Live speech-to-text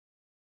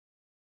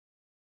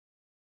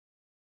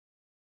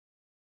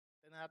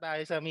na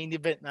tayo sa main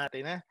event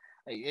natin, ha?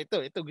 Ay,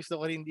 ito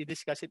gusto ko rin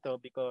i-discuss ito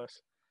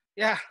because,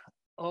 yeah,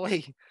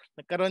 okay.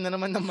 Nagkaroon na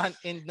naman ng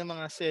month-end ng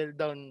mga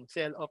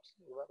sell-offs,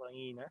 di ba,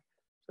 kanina.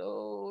 So,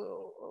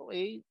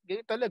 okay,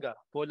 ganyan talaga.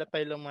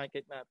 Volatile ang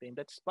market natin.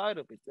 That's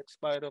part of it. That's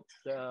part of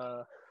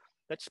the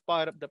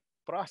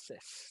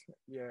process.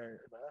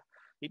 Diba?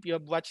 If you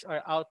have watched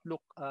our outlook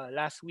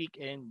last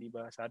weekend, di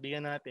ba? Sabi nga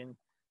natin,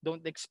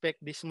 don't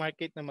expect this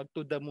market na mag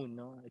to the moon,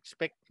 no?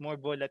 Expect more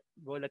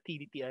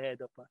volatility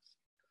ahead of us.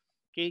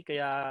 Okay,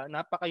 kaya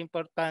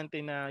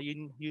napaka-importante na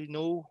you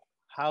know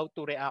how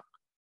to react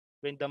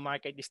when the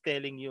market is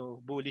telling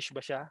you bullish ba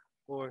siya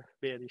or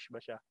bearish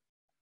ba siya.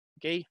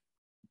 Okay?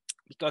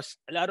 Because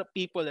a lot of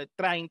people are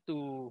trying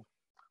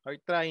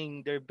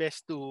their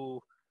best to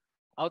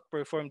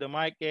outperform the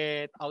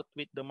market,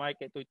 outwit the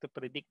market, or to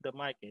predict the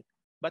market.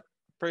 But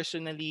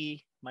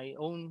personally, my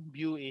own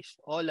view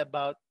is all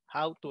about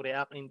how to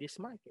react in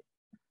this market.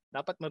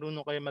 Dapat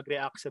marunong kayo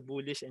mag-react sa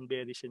bullish and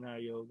bearish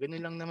scenario.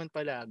 Ganun lang naman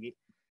palagi.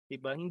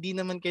 Diba? Hindi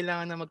naman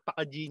kailangan na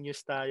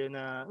magpaka-genius tayo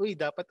na, uy,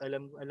 dapat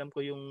alam ko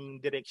yung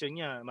direction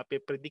niya.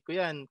 Mape-predict ko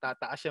yan.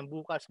 Tataas yan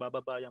bukas,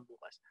 bababa yan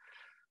bukas.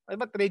 Ay,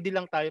 ready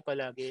lang tayo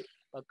palagi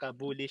pagka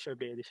bullish or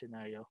bearish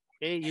scenario.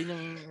 Okay? Yun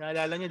yung,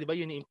 naalala niyo, di ba?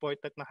 Yun yung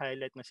important na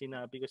highlight na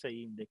sinabi ko sa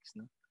index.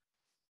 No?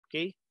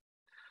 Okay?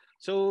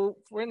 So,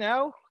 for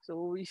now,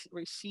 so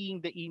we're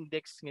seeing the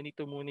index,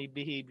 ganito muna yung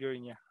behavior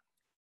niya.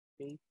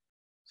 Okay?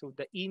 So,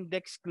 the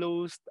index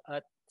closed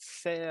at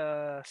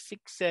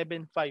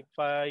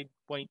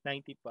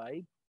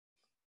 6755.95.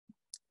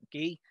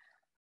 Okay?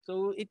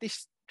 So, it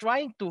is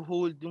trying to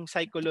hold yung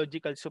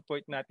psychological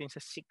support natin sa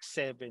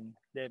 6.7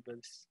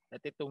 levels. At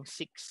itong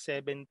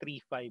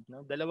 6.735.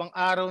 No? Dalawang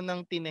araw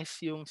nang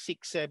tines yung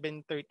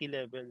 6.730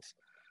 levels.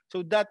 So,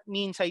 that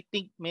means I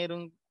think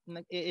merong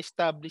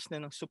nag-e-establish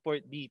na ng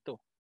support dito.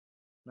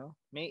 No?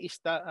 May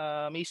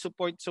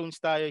support zones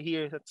tayo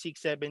here at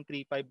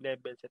 6.735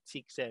 levels at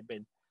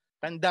 6.7.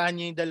 Tandaan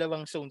niyo yung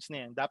dalawang zones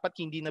na yan. Dapat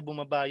hindi na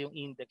bumaba yung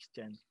index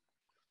dyan.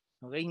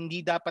 Okay?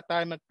 Hindi dapat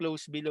tayo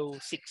mag-close below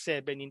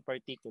 6.7 in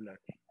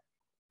particular.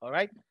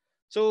 Alright?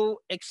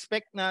 So,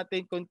 expect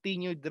natin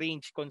continued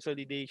range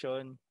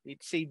consolidation.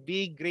 It's a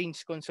big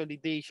range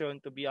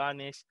consolidation, to be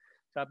honest.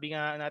 Sabi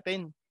nga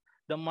natin,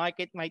 the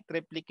market might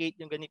replicate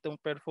yung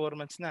ganitong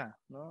performance na.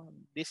 No?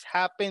 This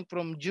happened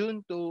from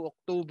June to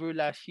October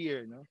last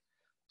year. No?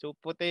 So,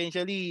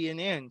 potentially,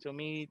 yan. So,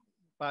 may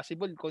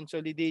possible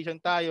consolidation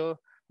tayo.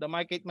 The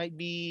market might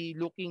be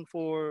looking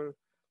for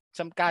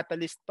some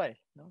catalyst pa.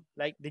 No?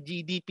 Like the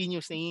GDP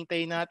news na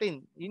hinihintay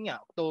natin. Yun nga,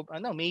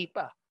 May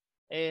pa.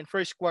 And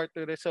first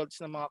quarter results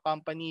ng mga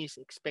companies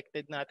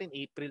expected natin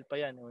April pa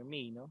yan or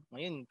May. No?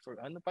 Ngayon, for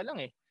pa lang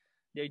eh.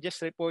 They're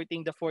just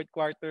reporting the fourth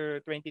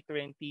quarter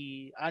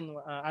 2020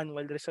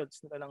 annual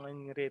results na lang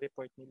ang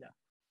re-report nila.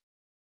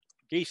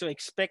 Okay, so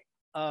expect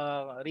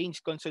range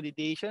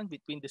consolidation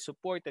between the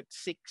support at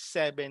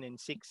 6.7 and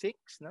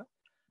 6.6, no?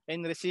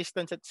 And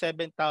resistance at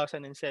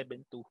 7,000 and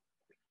 7.2.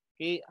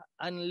 Okay,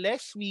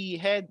 unless we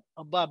head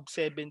above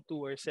 7.2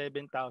 or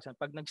 7,000,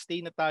 pag nagstay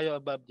na tayo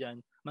above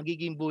dyan,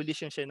 magiging bullish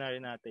yung scenario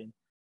natin.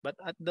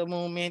 But at the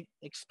moment,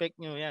 expect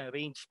nyo yan,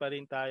 range pa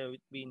rin tayo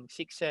between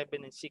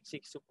 6.7 and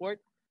 6.6 support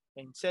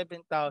and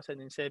 7,000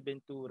 and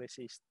 7.2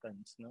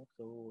 resistance. No?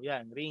 So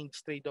yan,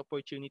 range trade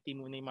opportunity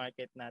muna yung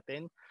market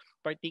natin,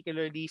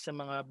 particularly sa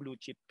mga blue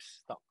chip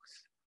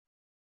stocks.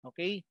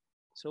 Okay?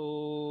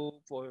 So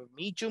for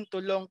medium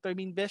to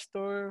long-term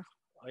investor,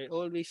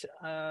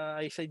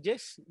 I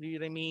suggest we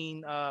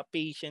remain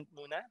patient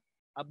muna.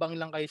 Abang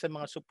lang kayo sa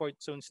mga support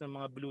zones ng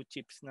mga blue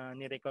chips na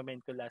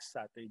ni-recommend ko last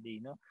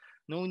Saturday. No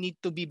need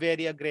to be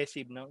very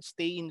aggressive. No?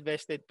 Stay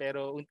invested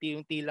pero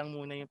unti-unti lang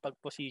muna yung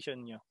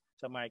pag-position nyo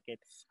sa market.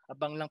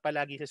 Abang lang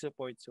palagi sa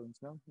support zones.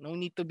 No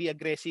need to be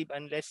aggressive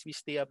unless we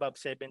stay above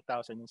 7,000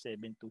 and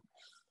 7.2.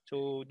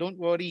 So don't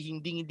worry,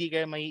 hindi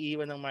kayo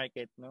maiiwan ng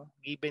market. No?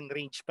 Given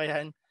range pa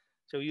yan.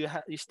 So you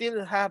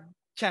still have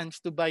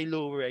chance to buy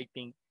lower, I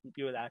think, if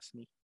you will ask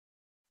me.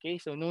 Okay,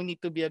 so no need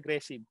to be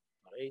aggressive.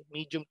 Okay,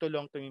 medium to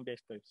long-term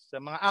investors.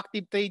 Sa mga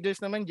active traders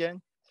naman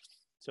dyan,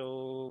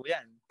 so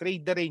yan,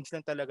 trade the range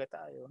lang talaga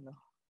tayo. No?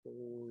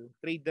 So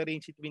trade the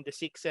range between the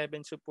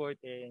 6.7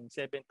 support and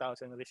 7,000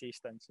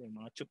 resistance, yung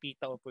mga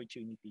chupita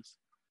opportunities.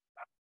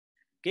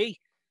 Okay,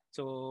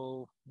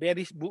 so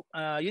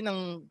yun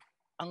ang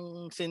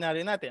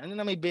scenario natin. Ano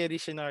na may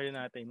bearish scenario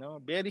natin?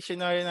 No? Bearish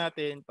scenario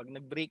natin, pag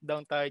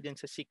nag-breakdown tayo dyan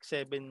sa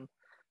 6.7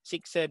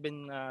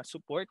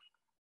 support,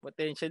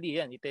 potentially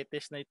yan,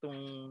 itetest na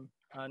itong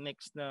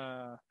next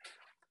na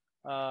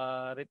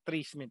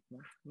retracement,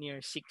 no?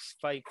 Near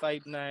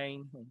 6.559,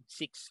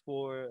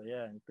 6.4,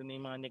 ayan, ito na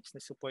yung mga next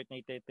na support na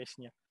itetest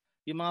niya.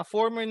 Yung mga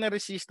former na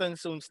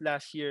resistance zones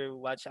last year,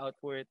 watch out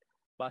for it.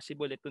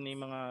 Possible ito na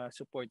yung mga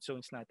support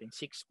zones natin,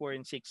 6.4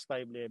 and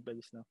 6.5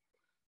 levels. No?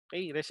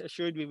 Okay, rest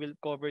assured we will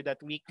cover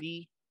that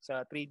weekly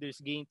sa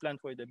Traders Game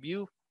Plan for the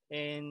View,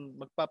 and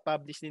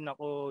magpa-publish din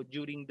ako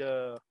during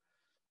the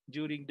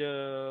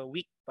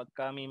week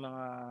pagka may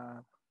mga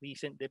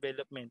recent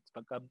developments,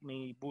 pagka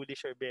may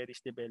bullish or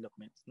bearish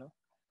developments, no?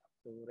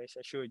 So rest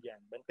assured yan.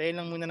 Bantayan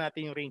lang muna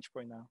natin yung range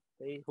for now.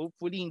 Okay?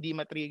 Hopefully hindi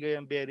matrigger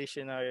yung bearish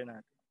scenario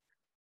natin.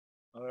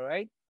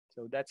 Alright?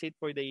 So that's it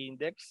for the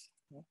index.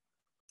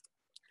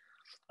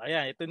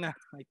 Ayan, ito na.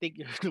 I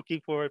think you're looking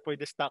forward for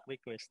the stock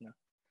request na.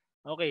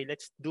 Okay,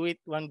 let's do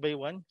it one by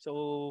one.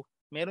 So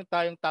meron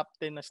tayong top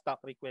 10 na stock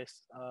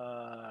request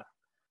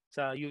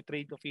sa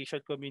UTrade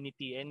official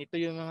community, and ito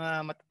yung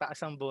mga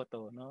matataas ang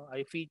boto, no?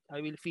 I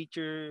will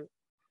feature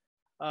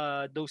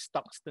those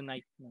stocks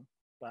tonight, no?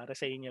 Para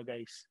sa inyo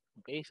guys.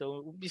 Okay,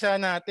 so umpisa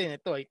natin.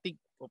 Ito I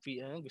think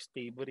gusto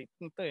favorite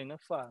nito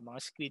no? Mga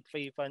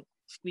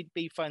Squid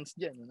Pay fans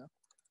diyan, no?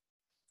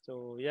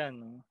 So yan,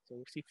 no?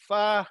 So si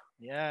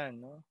yan,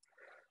 no?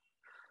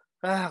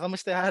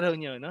 Kamusta araw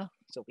nyo, no?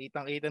 So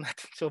kitang-kita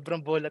natin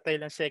sobrang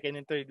volatile ang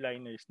second and third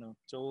liners, no?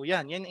 So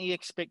yan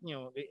i-expect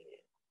nyo.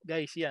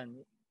 Guys,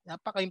 yan.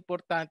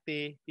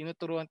 Napaka-importante.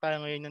 Tinuturuan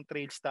tayo ngayon ng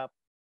trail stop,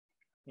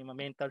 yung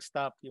mental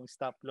stop, yung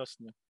stop loss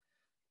nyo.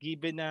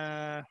 Given na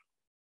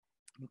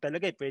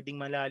talaga pwedeng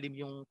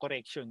malalim yung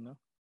correction, no?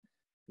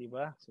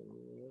 Diba? So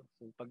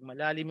pag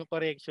malalim yung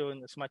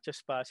correction, as much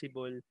as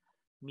possible,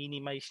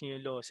 minimize nyo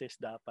yung losses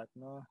dapat,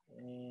 no?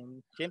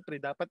 And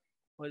syempre, dapat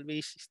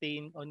always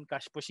stay on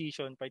cash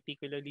position,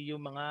 particularly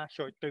yung mga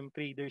short-term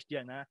traders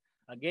dyan, ha?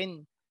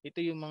 Again, ito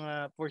yung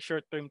mga for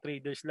short-term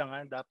traders lang,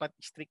 ha? Dapat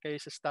strict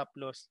kayo sa stop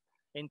loss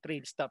and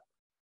trail stop.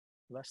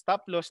 Diba?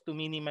 Stop loss to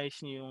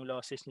minimize nyo yung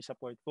losses nyo sa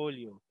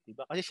portfolio.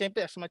 Diba? Kasi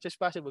syempre, as much as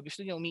possible,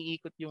 gusto nyo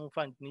umiikot yung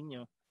fund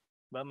ninyo.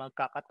 Diba?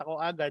 Magkakat ako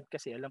agad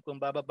kasi alam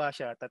kong bababa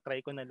siya, tatry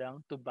ko na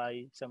lang to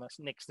buy sa mas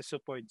next na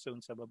support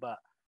zone sa baba.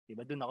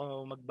 Diba? Doon ako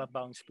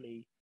magba-bounce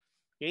play.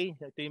 Okay?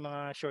 Ito yung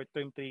mga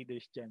short-term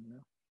traders dyan.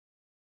 No?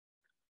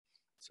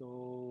 So,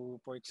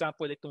 for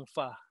example, itong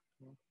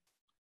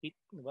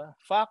diba?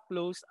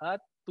 Close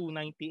at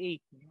 298.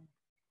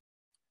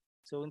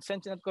 So,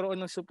 since nagkaroon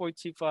ng support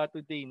si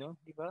today, no?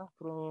 Diba?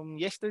 From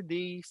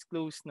yesterday's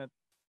close na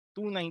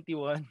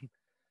 291,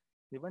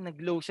 diba?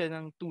 Nag-low siya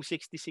ng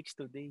 266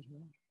 today.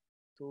 No?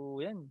 So,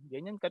 yan.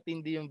 Ganyan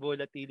katindi yung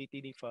volatility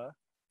ni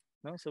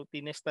no? So,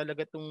 tinest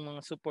talaga itong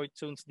mga support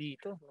zones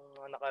dito ng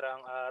mga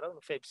nakaraang araw,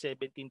 Feb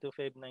 17 to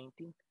Feb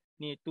 19,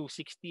 near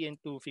 260 and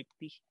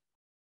 250.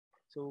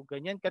 So,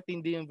 ganyan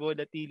katindi yung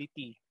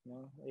volatility.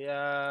 No? Kaya,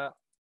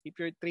 if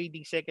you're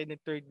trading second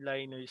and third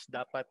liners,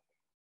 dapat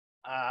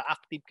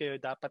active kayo.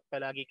 Dapat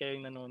palagi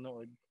kayong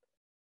nanonood.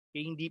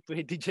 Kaya hindi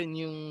pwede dyan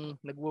yung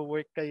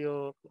nagwo-work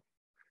kayo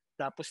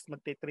tapos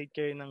magte-trade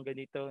kayo ng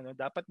ganito. No?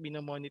 Dapat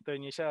binomonitor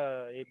nyo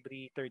siya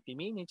every 30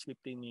 minutes,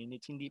 15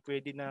 minutes. Hindi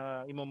pwede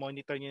na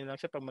i-monitor nyo lang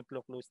siya pag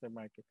mag-close na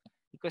market.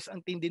 Because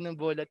ang tindi ng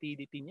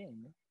volatility niya.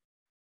 No?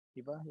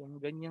 Diba? Yung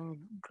ganyang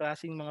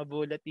klaseng mga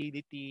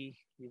volatility,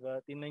 diba?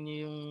 Tingnan niyo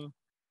yung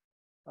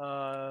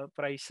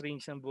price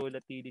range ng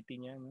volatility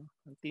niya, no?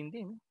 Ang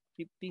tindi, no?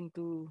 15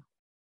 to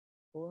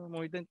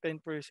more than 10%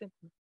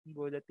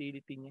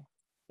 volatility niya.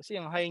 Kasi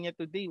ang high niya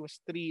today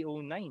was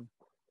 309.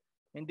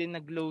 And then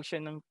nag-low siya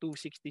ng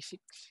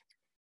 266.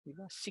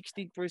 Diba?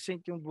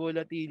 16% yung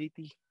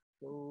volatility.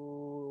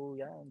 So,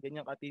 yan,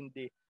 ganyan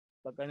katindi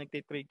pagka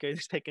nagte-trade kayo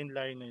sa second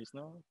liners,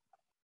 no?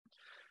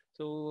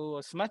 So,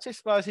 as much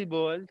as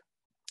possible,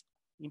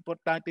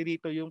 importante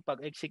dito yung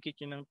pag-execute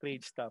nyo ng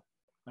trade stop.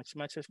 As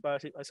much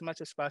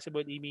as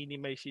possible,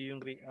 i-minimize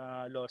yung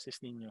losses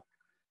ninyo.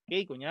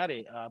 Okay,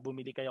 kunyari,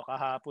 bumili kayo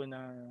kahapon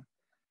ng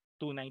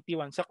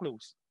 291 sa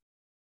close.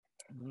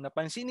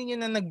 Napansin niyo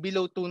na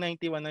nag-below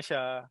 291 na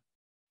siya,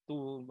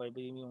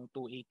 yung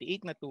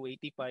 288 na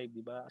 285,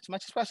 di ba? As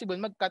much as possible,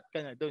 mag-cut ka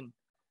na doon.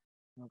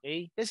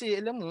 Okay? Kasi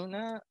alam mo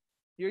na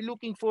you're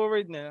looking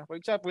forward na, for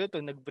example,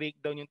 ito,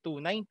 nag-breakdown yung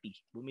 290.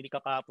 Bumili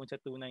ka kahapon sa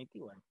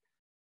 291.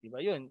 Di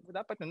ba yun?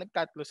 Dapat na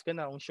nag-cut loss ka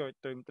na kung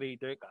short-term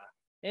trader ka.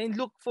 And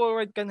look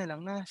forward ka na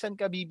lang na saan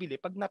ka bibili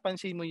pag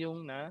napansin mo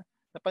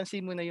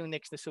na yung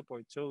next na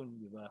support zone,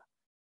 di ba?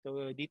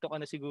 So, dito ka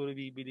na siguro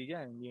bibili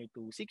dyan, near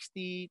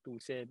 260,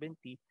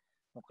 270.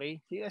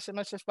 Okay? So, as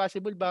much as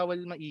possible, bawal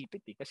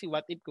maipit eh. Kasi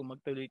what if kung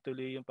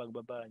magtuloy-tuloy yung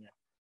pagbaba niya?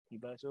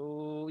 Diba?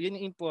 So, yun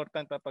yung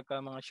important kapag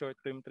mga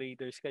short-term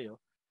traders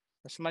kayo.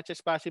 As much as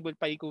possible,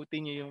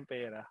 paikutin nyo yung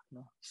pera.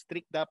 No?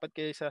 Strict dapat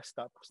kayo sa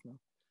stops. No?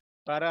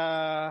 Para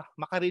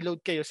maka-reload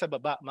kayo sa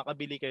baba,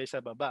 makabili kayo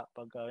sa baba.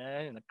 Pag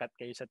nag-cut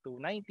kayo sa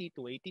 290,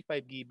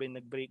 285, given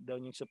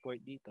nag-breakdown yung support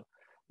dito.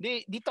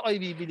 Dito kayo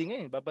bibili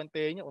ngayon.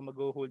 Babantayan nyo o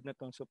mag-hold na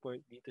tong support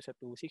dito sa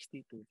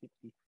 260,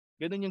 250.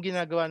 Ganun yung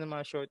ginagawa ng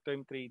mga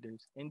short-term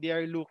traders. And they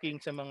are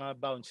looking sa mga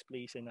bounce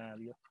play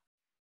scenario.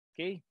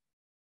 Okay?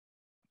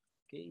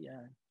 Okay,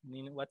 yan.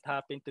 What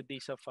happened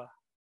today sa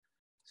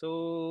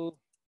So,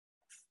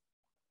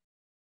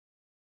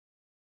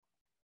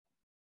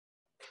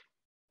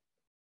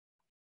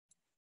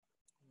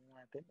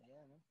 natin,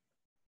 ayan.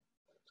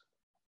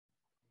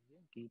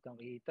 Ayan,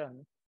 kitang-kita.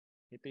 No?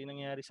 Ito yung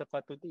nangyari sa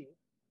today.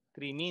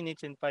 3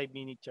 minutes and 5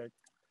 minute chart.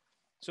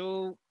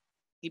 So,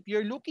 if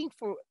you're looking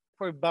for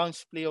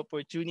bounce play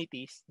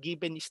opportunities,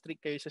 given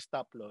strict kayo sa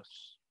stop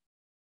loss.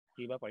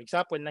 Diba? For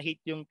example,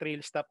 na-hit yung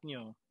trail stop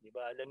nyo.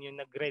 Diba? Alam nyo,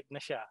 nag-red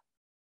na siya.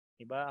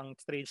 Diba? Ang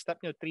trade stop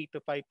nyo, 3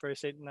 to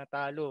 5% na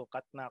talo,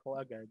 cut na ako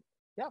agad.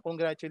 Yeah,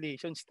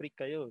 congratulations, strict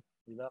kayo.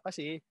 Diba?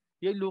 Kasi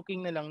you're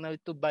looking na lang na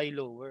to buy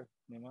lower.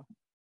 Diba?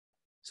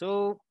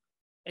 So,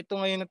 ito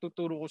ngayon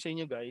natuturo ko sa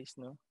inyo guys.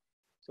 No?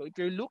 So, if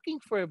you're looking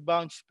for a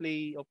bounce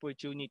play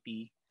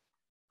opportunity,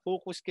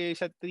 focus kayo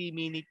sa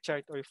 3-minute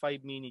chart or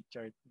 5-minute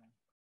chart.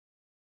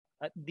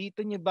 At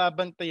dito nyo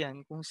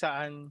babantayan kung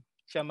saan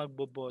siya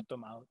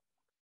magbo-bottom out.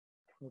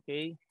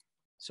 Okay?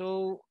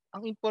 So,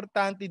 ang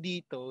importante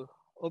dito,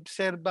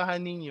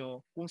 obserbahan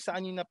ninyo kung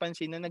saan nyo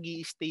napansin na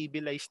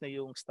nag-i-stabilize na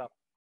yung stock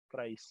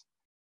price.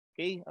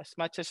 Okay? As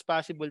much as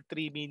possible,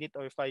 3-minute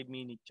or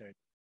 5-minute chart.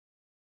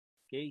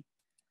 Okay?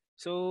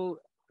 So,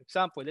 for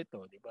example,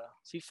 ito, di ba?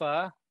 Si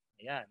FA,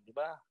 ayan, di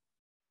ba?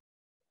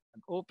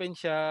 Nag-open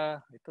siya,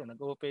 ito,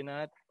 nag-open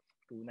at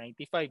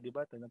 295, di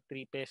ba? Ito, nag-3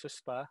 pesos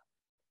pa.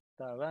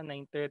 Tama,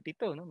 9:30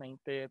 to, no?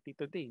 9:30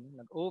 today.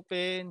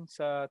 Nag-open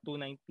sa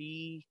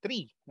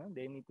 293, no?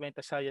 Then it went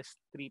as high as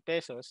 3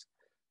 pesos.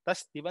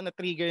 Tapos, di ba,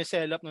 na-trigger yung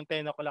sell-up nung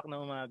 10 o'clock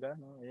na umaga,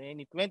 no?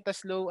 And it went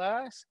as low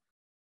as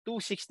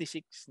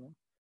 266, no?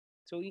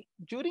 So,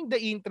 during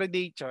the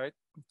intraday chart,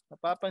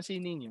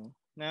 napapansin niyo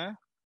na,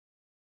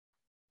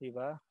 di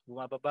ba,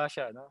 bumababa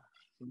siya, no?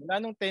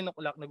 Mula nung 10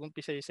 o'clock,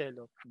 nag-umpisa yung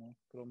sell-off, no?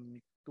 From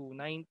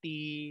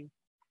 290,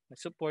 na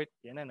support,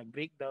 yan na,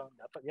 nag-breakdown.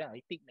 Dapat yan, I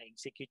think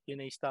na-execute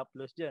yun na yung stop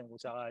loss dyan kung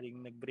sakaling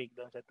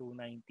nag-breakdown sa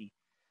 290.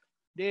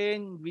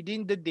 Then,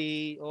 within the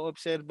day,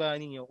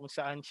 o-obserbahan niyo kung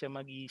saan siya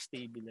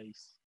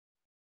mag-i-stabilize.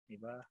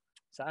 Diba?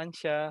 Saan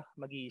siya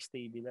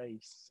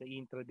mag-i-stabilize sa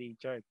intraday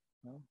chart.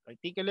 No?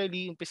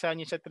 Particularly, umpisa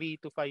niyo sa 3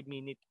 to 5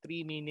 minute,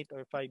 3-minute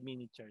or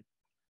 5-minute chart.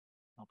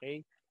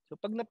 Okay? So,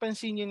 pag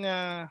napansin niyo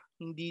na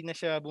hindi na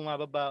siya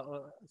bumababa,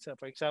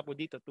 for example,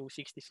 dito,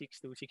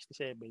 266,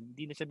 267,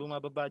 hindi na siya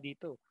bumababa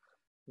dito.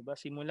 Diba?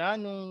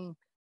 Simula nung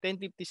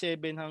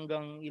 10:57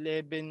 hanggang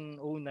 11:09,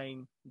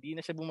 hindi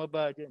na siya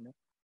bumaba diyan, no?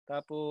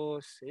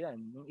 Tapos, ayan,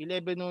 nung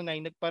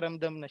 11:09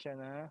 nagparamdam na siya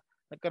na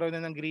nagkaroon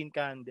na ng green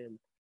candle.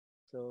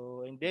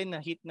 So, and then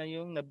na-hit na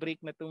yung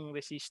na-break na tong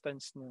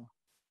resistance no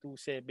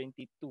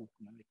 272.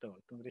 Ito,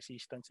 itong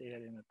resistance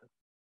area na to.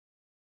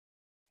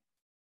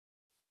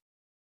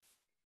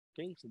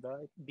 Okay, so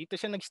dito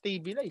siya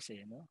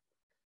nag-stabilize no.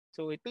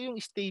 So, ito yung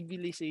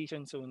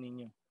stabilization zone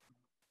ninyo.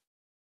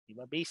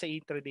 Diba? Based sa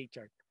intraday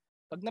chart.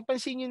 Pag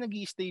napansin niyo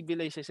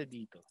nag-i-stabilize siya sa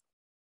dito.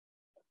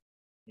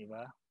 Di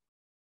ba?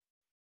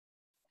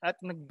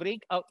 At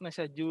nag-breakout na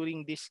siya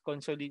during this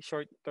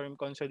short-term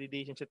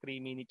consolidation sa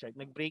 3-minute chart.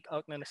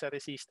 Nag-breakout na sa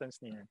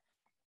resistance niya.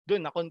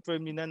 Doon,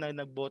 na-confirm niyo na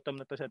nag-bottom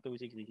na to sa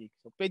 266.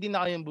 So, pwede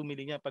na kayong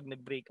bumili niya pag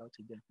nag-breakout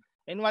siya dyan.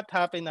 And what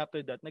happened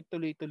after that?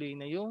 Nagtuloy-tuloy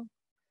na yung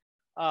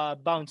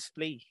bounce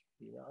play.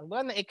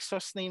 Diba?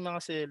 Na-exhaust na yung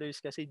mga sellers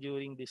kasi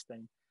during this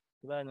time.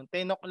 Diba? Nung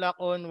 10 o'clock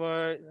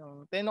onward,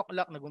 10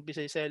 o'clock,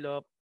 nag-umpisa yung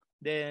sell-off.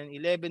 Then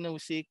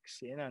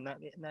 11:06, yan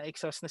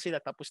na-exhaust na sila,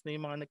 tapos na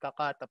yung mga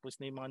nagka-cut, tapos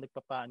na yung mga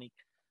nagpa-panic.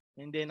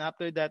 And then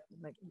after that,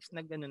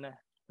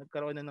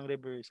 nagkaroon na ng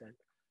reversal.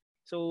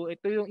 So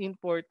ito yung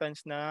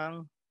importance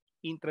ng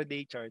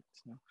intraday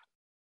charts, no?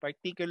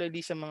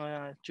 Particularly sa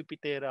mga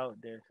chupitera out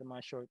there, sa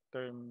mga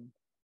short-term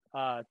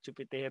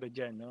chupitero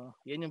diyan,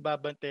 no? Yan yung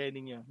babantayan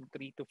niyo,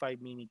 3 to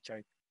 5 minute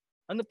chart.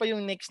 Ano pa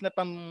yung next na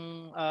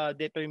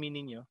determine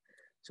niyo?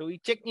 So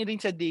i-check niyo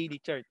rin sa daily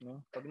chart,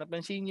 no? Pag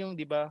napansin niyo,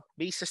 'di ba,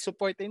 based sa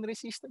support and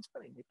resistance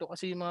pa rin. Ito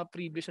kasi yung mga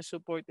previous sa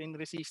support and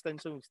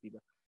resistance zones, 'di ba?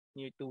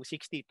 Near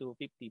 260,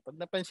 250. Pag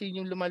napansin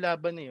niyo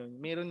lumalaban na 'yon,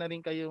 meron na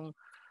rin kayong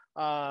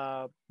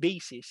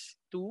basis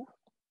to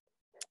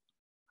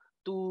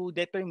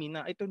determine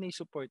na ito na yung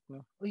support,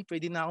 no? Uy,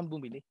 pwede na akong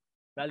bumili.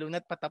 Lalo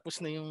na't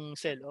patapos na yung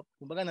sell-off.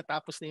 Kumbaga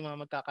natapos na yung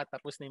mga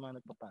magkakatapos na yung mga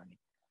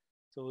nagpapanik.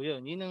 So yun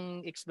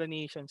ang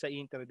explanation sa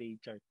intraday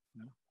chart,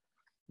 no?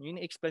 Yun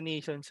yung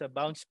explanation sa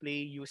bounce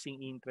play using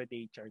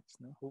intraday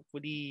charts, no?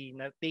 Hopefully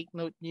na-take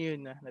note niyo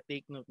yun,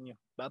 na-take note niyo.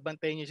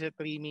 Babantayan niyo sa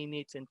 3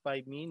 minutes and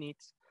 5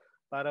 minutes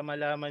para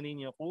malaman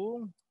niyo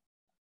kung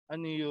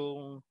ano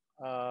yung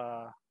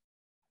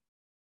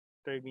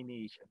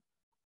termination.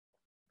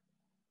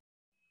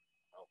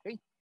 Okay.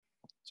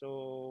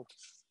 So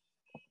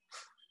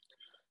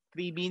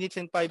 3 minutes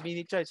and 5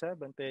 minute charts, ha?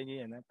 Bantayan nyo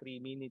yan, ha? 3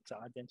 minutes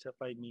saka dyan sa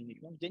 5 minutes.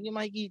 Diyan yung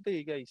makikita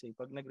guys.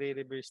 Pag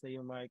nagre-reverse na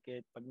yung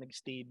market, pag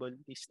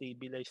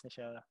stabilize na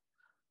siya,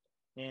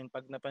 and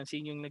pag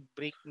napansin yung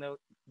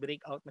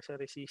breakout na sa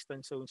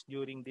resistance zones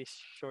during this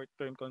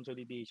short-term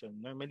consolidation,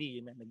 normally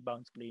yun na,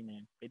 nag-bounce play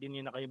na yan. Pwede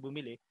nyo na kayo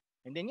bumili.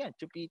 And then yan,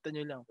 chupita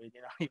nyo lang.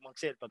 Pwede na kayo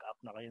mag-sell pag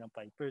up na kayo ng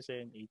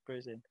 5%,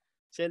 8%.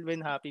 Sell when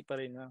happy pa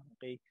rin, ha?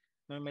 Okay?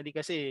 Normally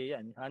kasi,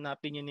 yan,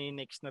 hanapin nyo na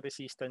yung next na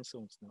resistance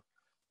zones, no?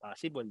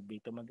 Possible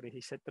dito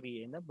mag-resist sa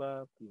 3 and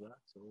above, di ba?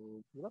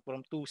 So, di ba? From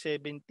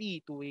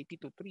 270,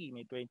 280 to 3,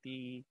 may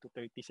 20 to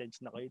 30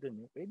 cents na kayo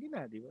dun. Pwede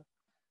na, di ba?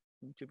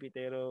 Yung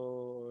Chupitero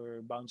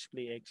or bounce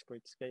play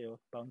experts kayo,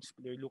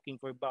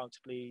 looking for bounce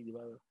play, di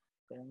ba?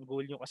 Ang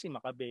goal nyo kasi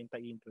makabenta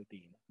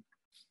intraday.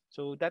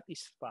 So, that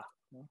is FA.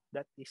 No?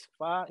 That is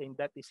FA, and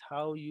that is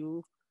how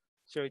you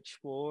search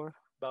for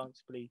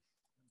bounce play.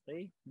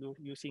 Okay?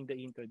 Using the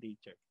intraday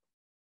chart.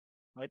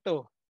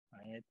 Ito.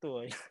 Ito.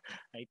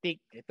 I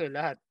think ito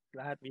lahat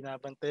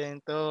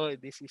binabantayan to.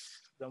 This is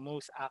the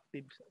most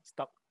active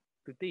stock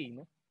today,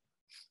 no?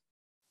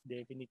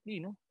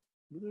 Definitely, no?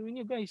 Biruin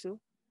nyo guys,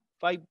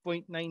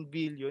 5.9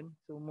 billion.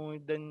 So more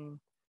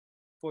than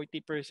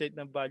 40%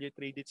 ng value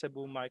traded sa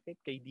bull market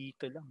kay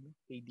dito lang, no?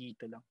 Kay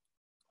dito lang.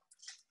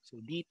 So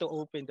dito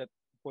opened at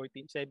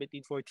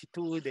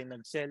 1742, then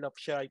nag-sell off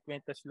siya, it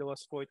went as low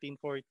as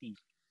 1440.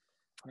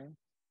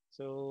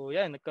 So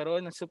yan,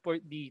 nagkaroon ng support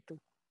dito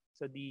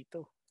sa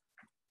dito.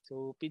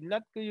 So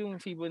pinlat ko yung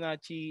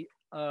Fibonacci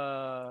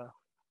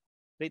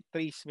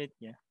retracement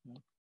niya.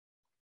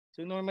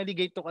 So normally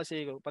ganito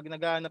kasi pag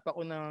naghahanap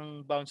ako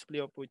ng bounce play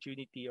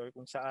opportunity or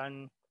kung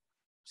saan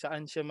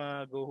siya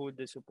mag-go hold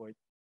the support,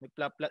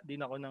 nagpla-plot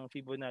din ako ng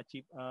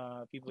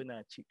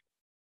Fibonacci,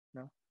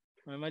 no?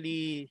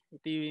 Normally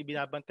ito yung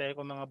binabantay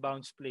ko mga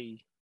bounce play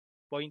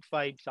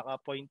 0.5 saka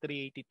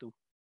 0.382,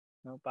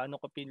 no? Paano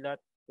ko pinlat?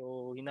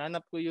 So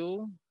hinanap ko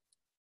yung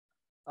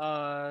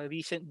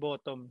recent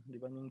bottom, di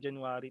ba, nung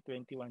January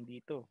 21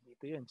 dito.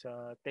 Dito 'yun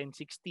sa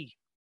 1060.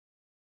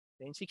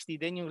 1060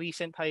 then yung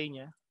recent high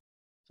niya.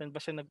 Saan ba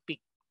siya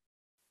nag-peak?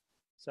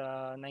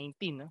 Sa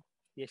 19, no?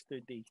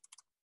 Yesterday.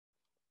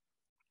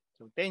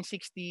 So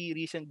 1060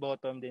 recent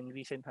bottom then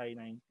recent high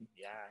 90.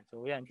 Yan.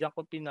 So yan, diyan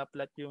ko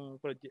pinaplat yung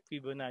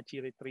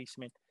Fibonacci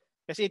retracement.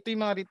 Kasi ito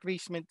yung mga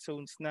retracement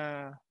zones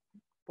na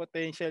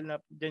potential na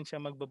diyan siya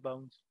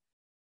magba-bounce.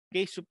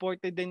 Okay,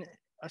 supported din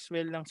as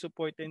well ng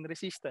support and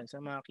resistance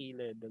sa mga key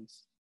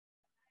levels.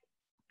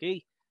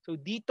 Okay. So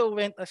dito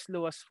went as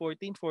low as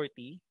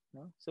 1440,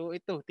 no? So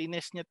ito,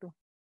 tinest niya to.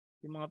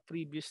 Yung mga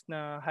previous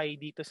na high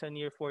dito sa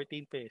near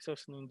 14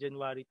 pesos noong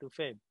January to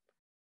Feb.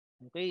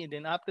 Okay, and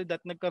then after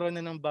that nagkaroon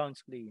na ng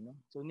bounce play, no?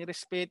 So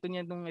nirespeto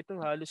niya nung ito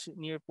halos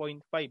near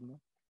 0.5, no?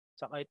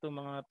 Saka ito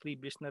mga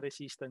previous na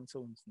resistance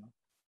zones, no?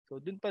 So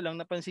dun pa lang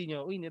napansin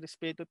niyo, uy,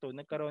 nirespeto to,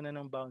 nagkaroon na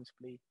ng bounce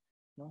play,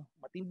 no?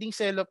 Matinding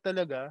sell-off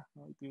talaga,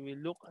 no? If you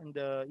will look on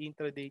the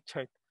intraday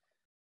chart.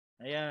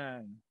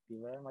 Ayan, di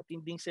ba?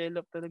 Matinding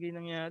sell-off talaga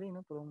 'yung nangyari,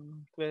 no?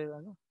 From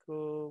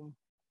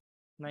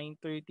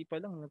 9:30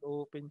 pa lang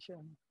nag-open siya.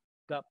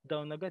 Gap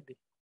down agad eh.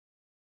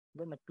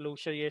 Diba,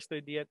 nag-close siya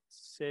yesterday at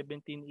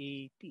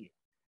 1780.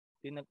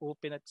 Then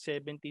nag-open at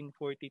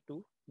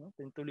 1742, no?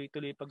 Then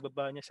tuloy-tuloy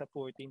pagbaba niya sa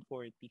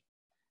 1440.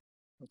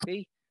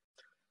 Okay?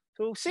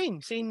 So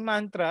same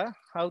mantra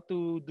how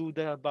to do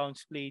the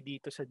bounce play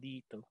dito sa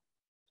dito.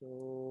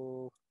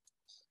 So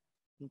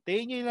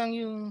hintayin niyo lang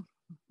yung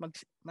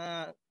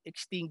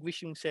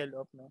ma-extinguish yung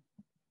sell-off, no?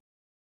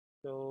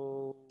 So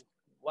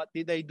what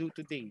did I do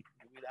today?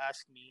 You will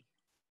ask me.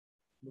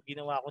 Ano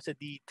ginawa ko sa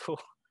dito?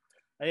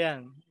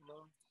 Ayan,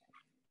 no?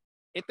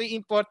 Ito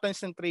yung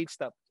importance ng trade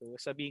stop. So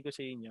sabihin ko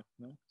sa inyo,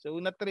 no? So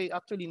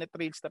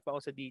na-trade stop ako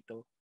sa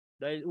dito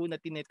dahil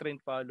una tinetrend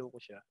follow ko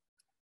siya.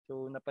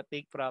 So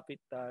napa-take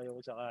profit tayo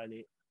kung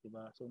sakali, 'di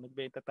ba? So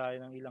nagbenta tayo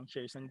ng ilang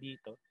shares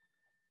nandito.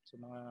 So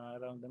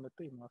mga around ano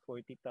to, mga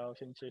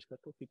 40,000 shares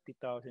na to,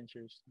 50,000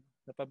 shares.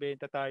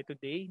 Napabenta tayo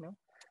today, no?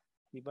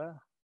 'Di ba?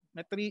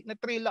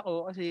 Na-trail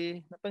ako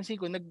kasi napansin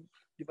ko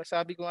 'di ba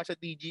sabi ko nga sa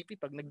TGP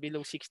pag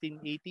nag-below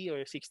 1680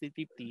 or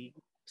 1650,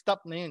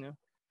 stop na 'yun, no?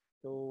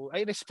 So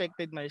I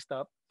respected my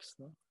stops,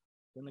 no?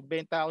 So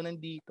nagbenta ako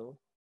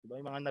nandito, 'di ba?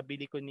 Yung mga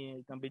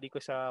nabili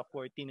ko sa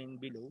 14 and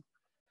below.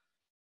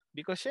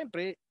 Because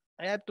syempre,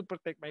 I have to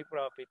protect my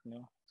profit,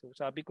 no? So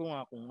sabi ko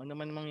nga kung ano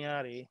man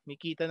mangyari, may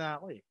kita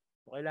na ako eh.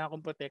 So kailangan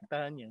kong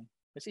protektahan 'yan.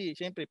 Kasi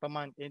syempre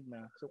pa-month end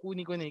na. So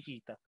kunin ko na 'yung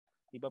kita.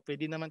 'Di ba?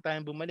 Pwede naman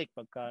tayong bumalik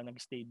pagka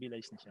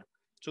nag-stabilize na siya.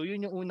 So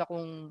yun yung una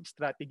kong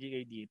strategy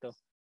kay dito.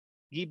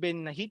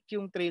 Given na hit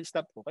yung trail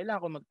stop ko,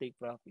 kailangan ko mag-take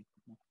profit.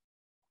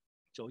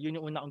 So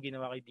yun yung una kong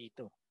ginawa kay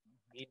dito.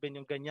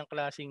 Given yung ganyang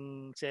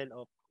klaseng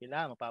sell-off,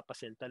 kailangan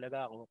mapapasell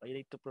talaga ako. I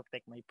need to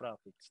protect my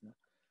profits. No?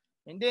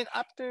 And then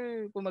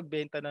after ko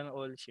magbenta na ng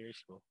all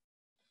shares ko,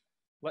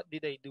 what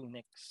did I do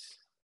next?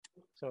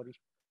 Sorry.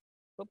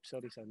 Oops,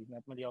 sorry.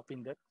 Not mali ako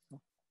pindot.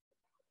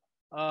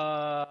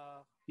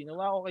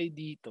 Ginawa ko kay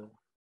dito.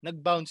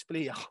 Nag-bounce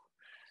play ako.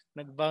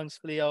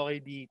 Nag-bounce play ako kay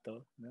dito.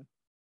 No?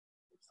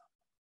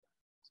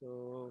 So,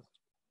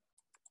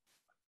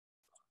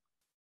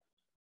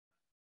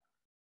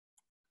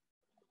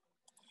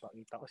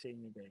 pakita ko sa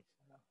inyo guys.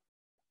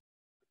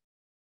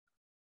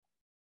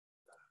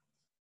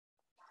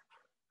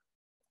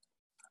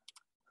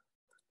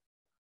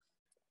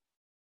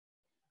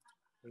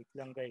 Wait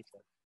lang guys.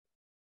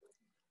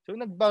 So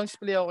nag-bounce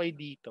play ako kay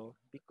dito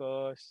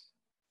because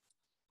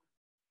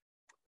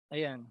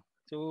ayan.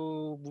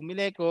 So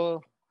bumili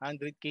ko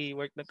 100k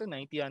worth na to,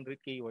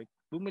 100k worth.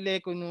 Bumili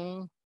ko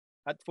nung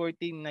at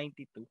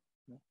 1492.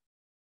 No?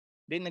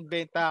 Then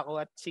nagbenta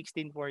ako at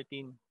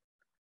 1614.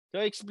 So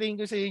explain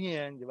ko sa inyo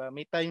yan, di ba?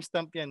 May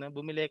timestamp yan, no?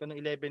 Bumili ko nung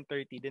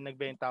 11:30, then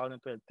nagbenta ako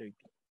nung 12:30.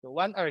 So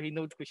 1 hour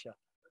hinold ko siya.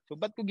 So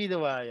ba't ko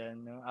ginawa yan?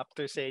 No?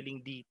 After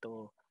selling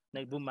dito,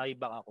 nag-buy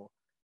back ako.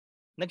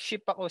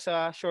 Nag-ship ako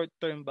sa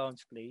short-term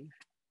bounce play.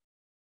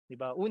 'Di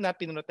ba? Una,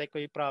 pinrotect ko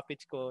 'yung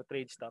profits ko,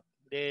 trade stop.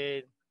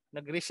 Then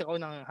nag-risk ako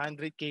ng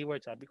 100k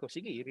worth. Sabi ko,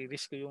 sige,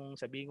 i-risk ko yung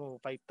sabihin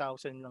ko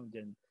 5,000 lang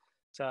dyan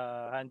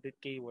sa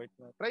 100k worth.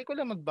 Try ko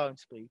lang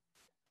mag-bounce play.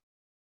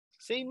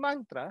 Same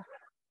mantra.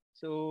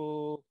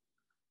 So,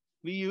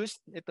 we use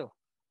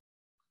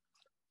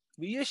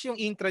yung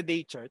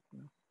intraday chart.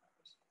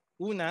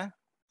 Una,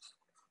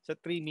 sa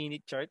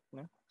 3-minute chart.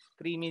 No?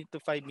 3-minute to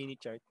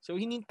 5-minute chart. So,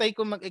 hinintay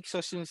ko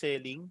mag-exhaust yung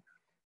selling.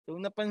 So,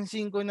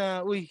 napansin ko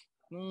na,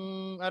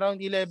 nung around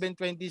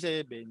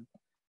 11:27,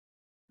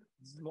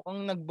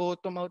 mukhang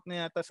nag-bottom out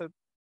na yata sa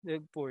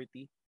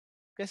 40.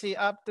 Kasi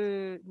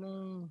after,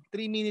 nung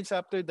 3 minutes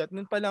after that,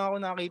 nun pa lang ako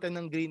nakakita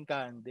ng green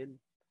candle.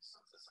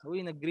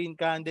 Nag-green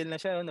candle na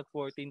siya,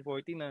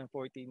 nag-14.40 na,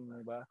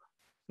 14, diba?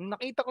 Nung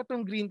nakita ko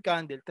tong green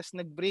candle, tas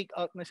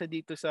nag-breakout na siya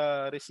dito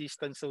sa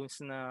resistance zones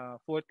na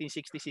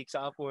 1466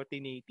 sa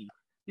 1480.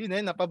 Yun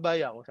na,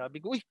 napabaya ako. Sabi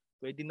ko,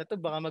 pwede na to,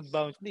 baka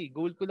mag-bounce day.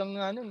 Goal ko lang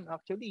nga nun,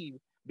 actually.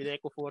 Bilay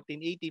ko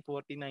 1480,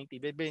 1490.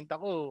 Bebenta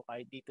ko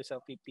kahit dito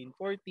sa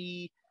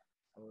 1540.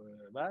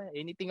 Diba?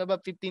 Anything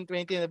above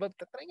 1520 and above,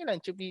 try nga lang,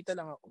 chupita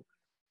lang ako.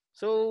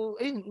 So,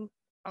 ayun,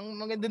 ang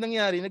maganda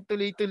nangyari,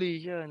 nagtuloy-tuloy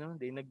siya, no?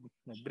 Then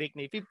nag-break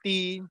na yung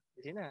 15,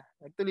 kasi na,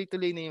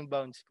 nagtuloy-tuloy na yung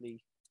bounce play.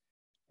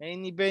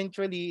 And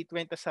eventually, it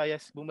went as high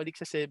as bumalik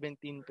sa 17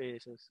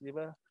 pesos, di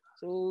ba?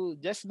 So,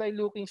 just by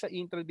looking sa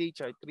intraday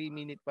chart,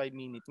 3-minute,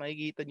 5-minute,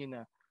 makikita nyo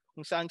na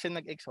kung saan siya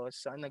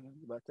nag-exhaust,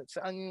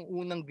 saan yung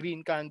unang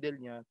green candle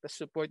niya, tapos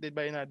supported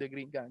by another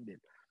green candle.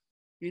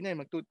 Yun na,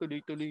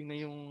 magtutuloy-tuloy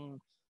na yung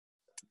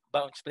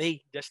bounce play,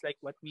 just like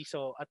what we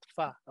saw at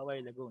FA a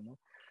while ago, no?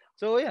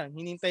 So, yan,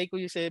 hinintay ko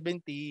yung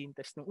 17,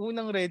 tapos nung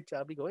unang red,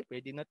 sabi ko,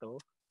 pwede na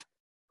to.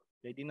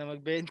 Pwede na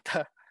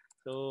magbenta.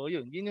 So,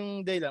 yun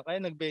yung day lang.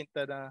 Kaya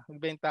nagbenta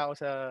ako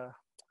sa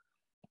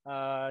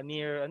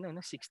near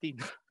 16.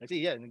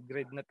 Kasi yan,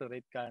 nag-red na to,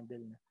 red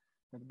candle na.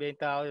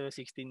 Nagbenta ako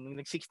 16, nung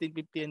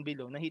nag-16.50 and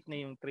below, na-hit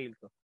na yung trail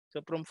ko.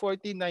 So, from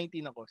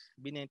 14.19 ako,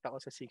 binenta ko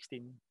sa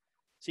 16,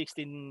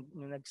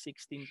 nung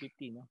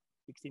nag-16.50, no?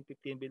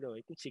 16.50 and below.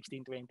 I think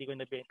 16.20 ko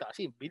nabenta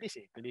kasi bilis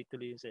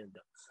tuloy-tuloy yung sell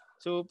down.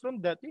 So, from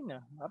that, yun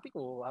na.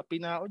 Happy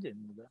na ako dyan.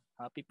 Diba?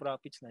 Happy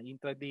profits na.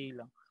 Intraday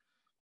lang.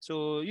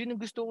 So, yun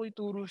yung gusto ko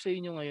ituro sa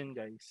inyo ngayon,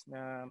 guys,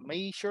 na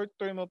may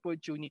short-term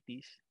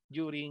opportunities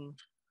during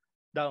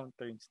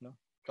downturns, no?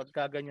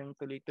 Pagka ganyang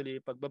tuloy-tuloy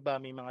pagbaba,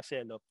 may mga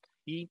sell-off,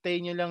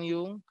 hihintayin nyo lang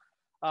yung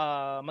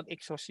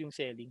mag-exhaust yung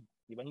selling.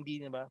 Di ba?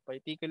 Hindi na ba?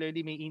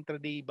 Particularly, may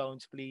intraday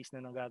bounce plays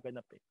na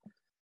nagaganap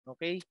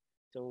Okay?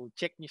 So,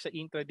 check nyo sa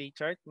intraday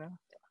chart, no?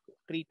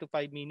 3 to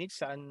 5 minutes,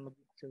 saan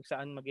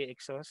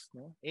mag-exhaust,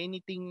 no?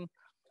 Anything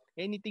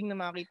na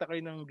makita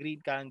kayo ng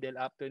green candle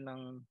after na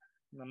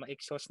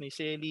ma-exhaust na yung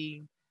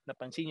selling,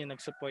 napansin nyo,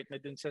 nag-support na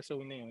dun sa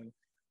zone na yun,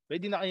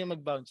 pwede na kayo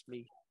mag-bounce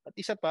play. At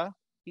isa pa,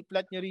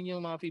 i-plot nyo rin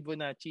yung mga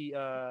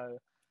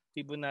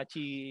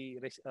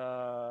Fibonacci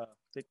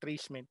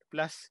retracement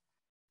plus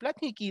plot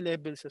nyo key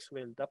levels as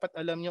well. Dapat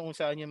alam nyo kung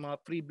saan yung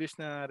mga previous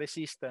na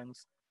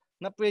resistance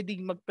na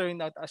pwedeng mag-turn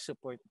out as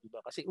support.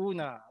 Diba? Kasi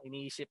una,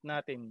 iniisip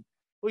natin,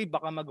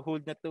 baka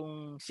mag-hold na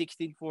tong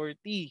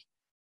 1640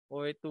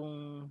 o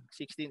itong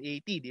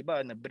 1680, di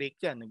ba?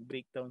 Nag-break yan,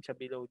 nag-breakdown siya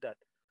below that.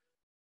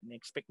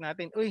 Na-expect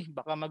natin,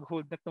 baka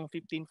mag-hold na tong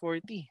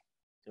 1540.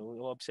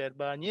 So,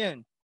 obserbahan niyo yan.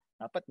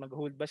 Dapat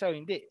mag-hold ba siya o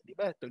hindi? Di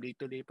ba?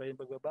 Tuloy-tuloy pa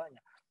yung pagbaba niya.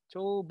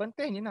 So,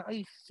 bantayan niyo na.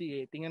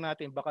 Sige, tingnan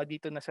natin. Baka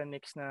dito na sa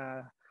next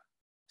na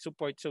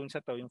support zone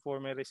sa to, yung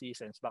former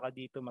resistance, baka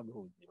dito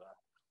mag-hold, di ba?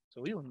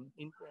 So, yun.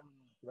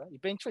 Diba?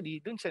 Eventually,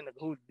 dun siya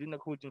nag-hold. Dun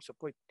nag-hold yung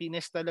support.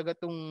 Tinest talaga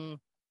tong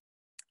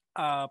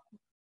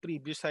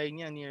previous high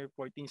niya near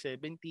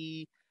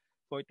 1470,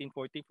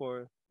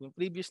 1444. Yung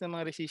previous na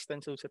mga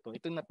resistance sa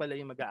ito na pala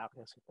yung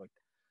mag-a-act sa support.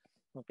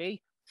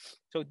 Okay?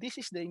 So this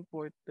is the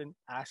important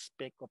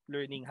aspect of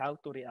learning how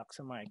to react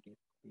sa market.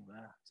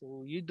 Diba?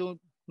 So you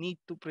don't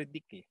need to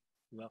predict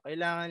Diba?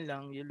 Kailangan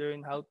lang you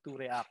learn how to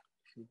react.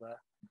 Diba?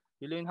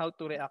 You learn how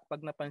to react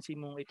pag napansin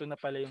mong ito na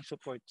pala yung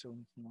support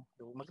zone. No?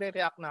 So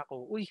magre-react na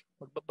ako,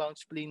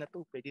 magba-bounce play na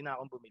to, pwede na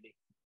akong bumili.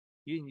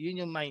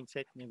 Yun yung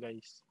mindset niyo,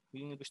 guys.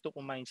 Yun yung gusto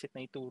kong mindset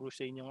na ituro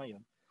sa inyo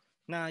ngayon.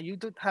 Na you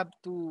don't have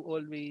to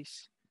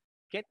always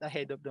get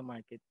ahead of the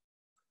market.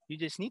 You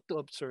just need to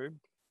observe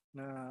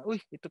na,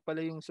 ito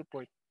pala yung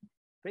support.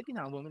 Pwede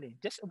na akong bumili.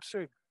 Just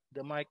observe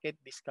the market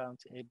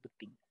discounts and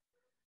everything.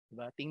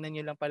 Diba? Tingnan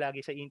nyo lang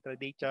palagi sa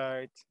intraday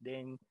charts.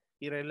 Then,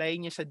 i-rely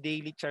nyo sa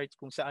daily charts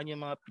kung saan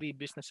yung mga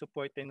previous na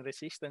support and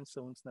resistance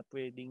zones na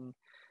pwedeng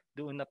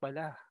doon na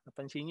pala.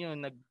 Napansin nyo,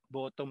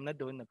 nag-bottom na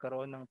doon,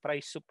 nagkaroon ng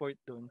price support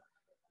doon.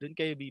 Doon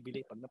kayo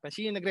bibili. Pag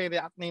napansin nyo,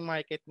 nagre-react na yung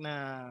market na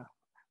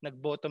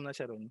nag-bottom na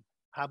siya ron,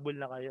 habol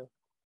na kayo.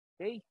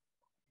 Okay?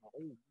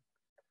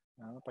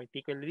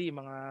 Particularly,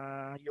 mga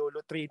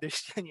YOLO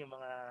traders yan, yung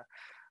mga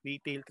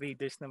retail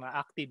traders na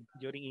ma-active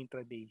during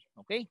intraday.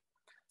 Okay?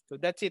 So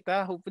that's it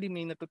Hopefully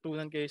may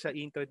natutunan kayo sa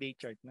intraday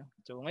chart.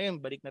 So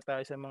ngayon, balik na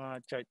tayo sa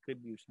mga chart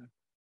reviews.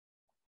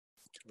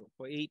 So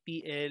for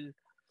APL,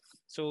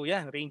 so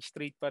yan, range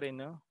trade pa rin.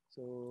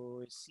 So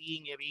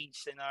seeing a range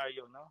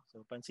scenario.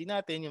 So pansin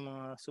natin yung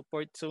mga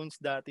support zones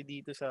dati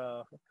dito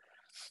sa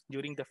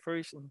during the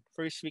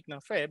first week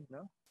ng Feb,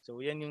 no? So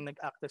yan yung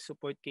nag-act as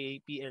support kay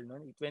APL, no?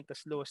 It went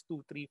as low as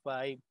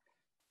 235,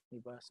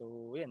 diba?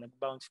 So yan,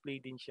 nag-bounce play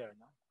din siya,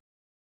 no?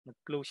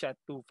 Nag-close siya at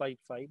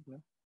 255,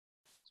 no?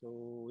 So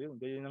yun,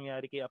 ganyan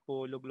nangyari kay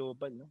Apollo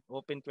Global, no?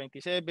 Open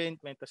 27,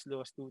 went as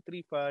low as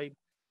 235,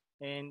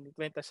 and it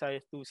went as high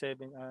as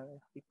 27,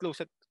 it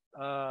closed at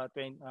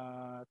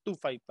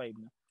 255,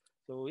 no?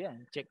 So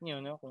yan, check niyo,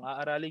 no? Kung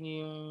aaralin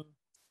niyo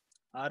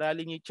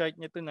yung chart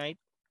niya tonight,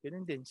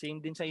 ganun din,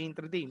 same din sa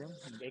intraday, no?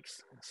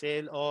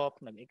 Nag-sell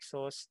off,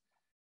 nag-exhaust,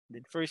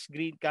 then first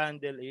green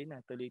candle, ayun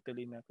na,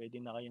 tuloy-tuloy na,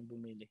 pwede na kayong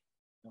bumili.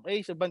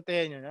 Okay, so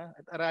bantayan nyo na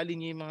at aralin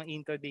nyo yung mga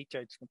intraday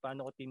charts kung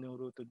paano ko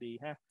tinuro today,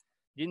 ha?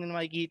 Diyan na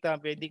makikita,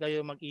 pwede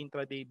kayo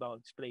mag-intraday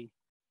bounce play.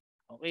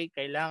 Okay,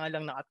 kailangan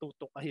lang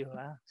nakatutok kayo,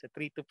 ha, sa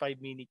 3 to 5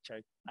 minute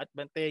chart. At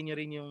bantayan nyo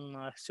rin yung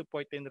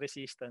support and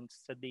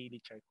resistance sa daily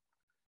chart.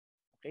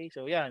 Okay,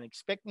 so yan,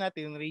 expect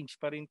natin range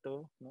pa rin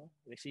to, no?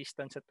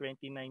 Resistance sa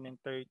 29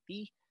 and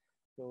 30.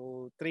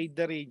 So trade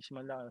the range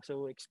malaki.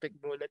 So expect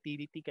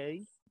volatility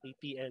kay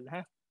APL,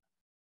 ha?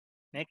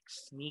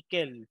 Next,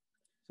 nickel.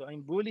 So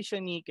I'm bullish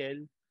on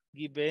nickel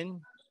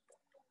given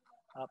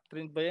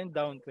uptrend ba yan,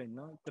 downtrend,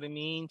 no? It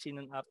remains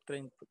in an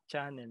uptrend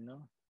channel,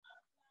 no?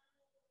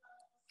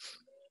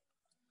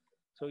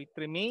 So it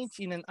remains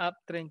in an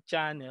uptrend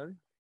channel.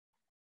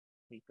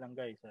 Wait lang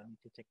guys,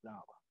 check lang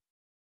ako.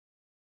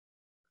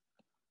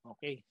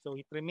 Okay, so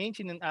it remains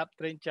in an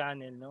uptrend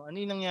channel, no? Ano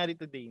yung nangyari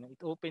today? No?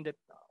 It opened at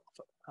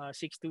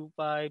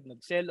 625,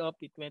 nag-sell off,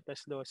 it went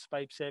as low as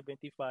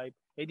 575,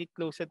 and it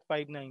closed at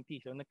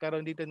 590. So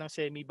nagkaroon dito ng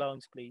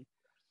semi-bounce play.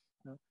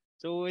 No?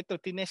 So ito,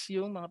 tinest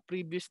yung mga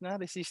previous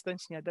na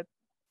resistance niya that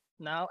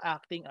now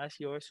acting as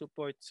your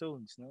support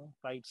zones, no?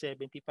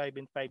 575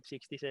 and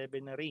 567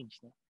 na range,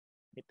 no?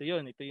 Ito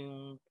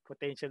yung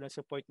potential na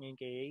support niya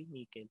kay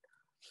nickel.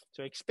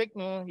 So expect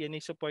mo, yan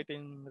yung support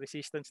and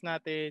resistance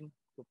natin.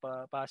 So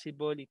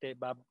possible,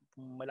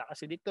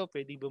 malakas dito,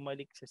 pwede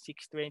bumalik sa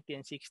 620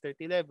 and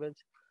 630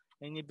 levels.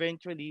 And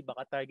eventually,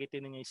 baka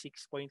targetin na niya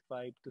yung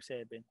 6.5 to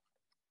 7.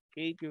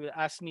 Okay, if you will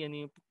ask me ano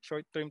yung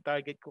short-term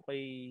target ko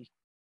kay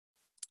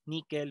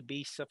nickel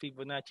based sa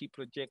Fibonacci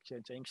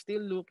projections, I'm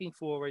still looking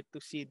forward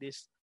to see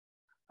this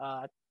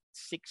at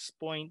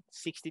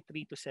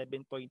 6.63 to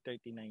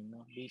 7.39,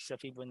 no? Based sa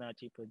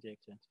Fibonacci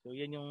projections. So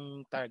yan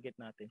yung target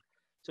natin.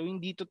 So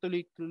hindi to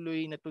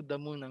tuloy-tuloy na to the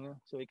moon, no?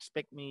 So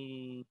expect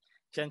may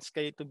chance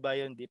kayo to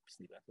buy on dips,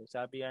 di ba? So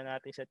sabi nga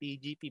natin sa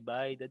TGP,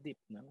 buy the dip,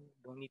 no?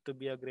 Don't need to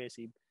be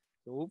aggressive.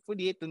 So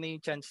hopefully ito na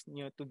yung chance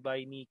nyo to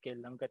buy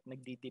nickel hanggat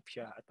nagdi-dip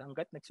siya at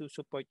hanggat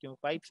nagsusupport yung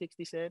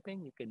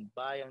 567, you can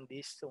buy on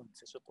this zone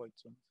sa support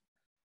zone.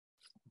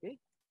 Okay?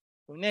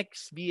 So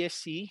next,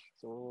 BSC.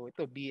 So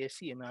ito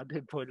BSC,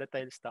 another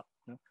volatile stock,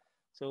 no?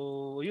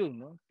 So yun,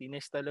 no?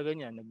 Tinest talaga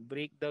niya,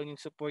 nag-breakdown yung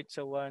support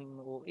sa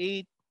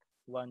 108,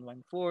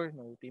 114,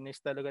 no?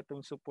 Tinest talaga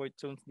tong support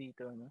zones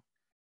dito, no?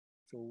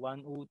 So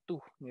 102,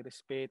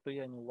 nirespeto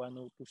yan yung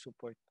 102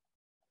 support.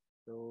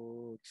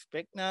 So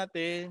expect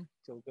natin,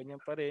 so ganyan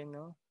pa rin,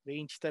 no?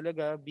 Range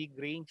talaga, big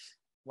range,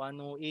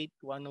 108,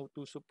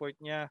 102 support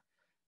niya.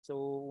 So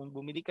kung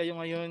bumili kayo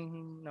ngayon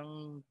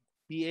ng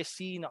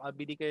BSC,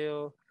 nakabili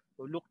kayo,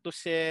 so look to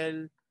sell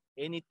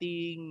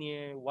anything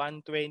near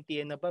 120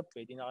 and above,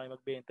 pwede na kayo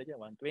magbenta dyan,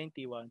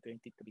 120,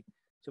 123.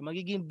 So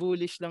magiging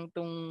bullish lang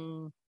tong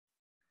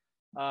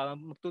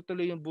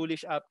magtutuloy yung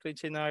bullish uptrend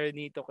scenario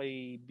nito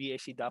kay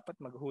BSC. Dapat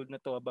mag-hold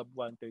na to above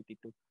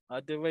 132.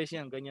 Otherwise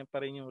yan, ganyan pa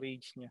rin yung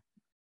range niya.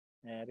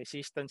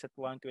 Resistance at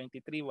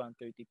 123,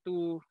 132,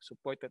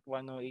 support at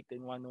 108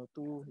 and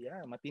 102.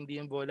 Yeah, matindi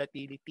yung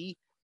volatility.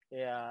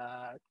 Kaya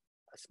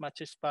as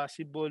much as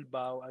possible,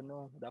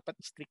 dapat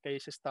strict kayo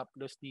sa stop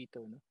loss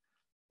dito, no?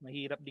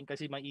 Mahirap din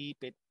kasi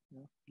maiipit,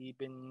 no?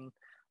 Even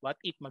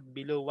what if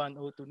mag-below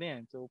 102 na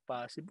yan. So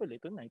possible,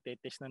 ito na,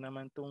 itetest na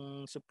naman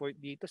tong support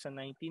dito sa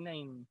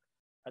 99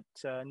 at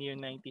sa near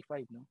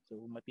 95, no?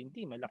 So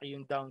matindi, malaki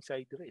yung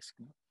downside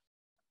risk, no?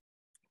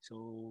 So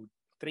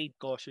trade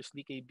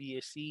cautiously kay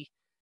BSC,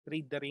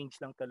 trade the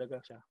range lang talaga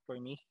siya for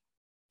me.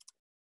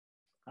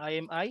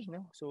 IMI,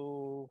 no?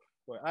 So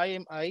for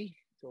IMI,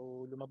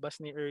 so lumabas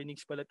na yung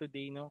earnings pala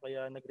today, no?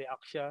 Kaya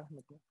nag-react siya.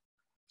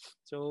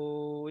 So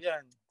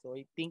yan. So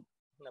I think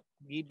na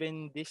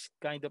given this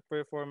kind of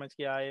performance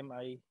kay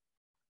IMI,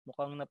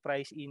 mukhang na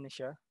price in na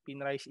siya.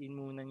 Pinrice in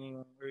muna niya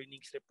yung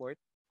earnings report,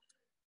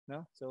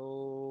 no?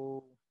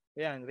 So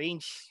ayan,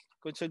 range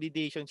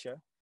consolidation siya.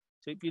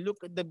 So if you look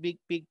at the big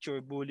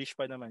picture, bullish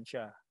pa naman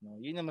siya, no?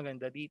 Yun ang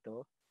maganda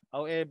dito.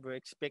 However,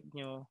 expect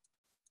nyo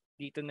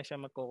dito na siya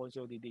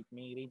magko-consolidate.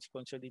 May range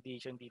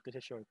consolidation dito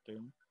sa short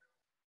term.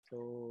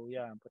 So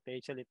yeah,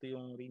 potential ito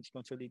yung range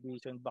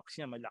consolidation box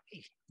niya,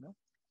 malaki, no?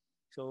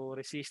 So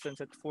resistance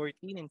at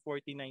 14 and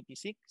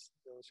 1496.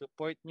 So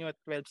support nyo at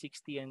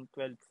 1260 and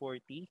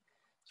 1240.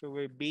 So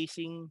we're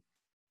basing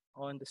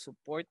on the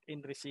support and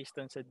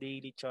resistance sa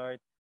daily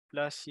chart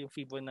plus yung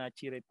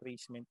Fibonacci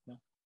retracement, no?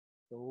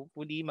 So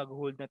hopefully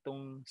mag-hold na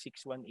tong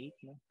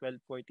 618, no?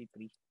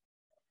 1243.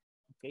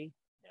 Okay?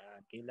 Yan,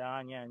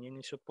 kailangan yan.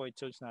 Yun yung support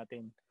zones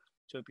natin.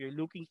 So if you're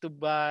looking to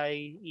buy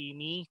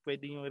IMI,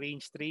 pwede yung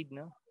range trade,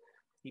 no?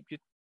 If you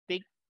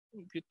take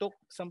if you took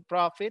some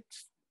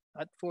profits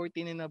at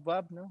 14 and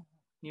above, no?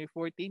 Near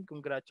 14,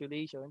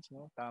 congratulations,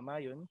 no? Tama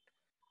 'yun,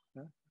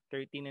 no?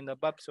 13 and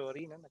above,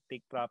 sorry, no?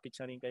 Nag-take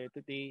profits na rin kayo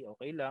today.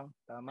 Okay lang,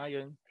 tama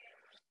 'yun.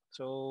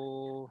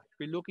 So, if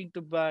you're looking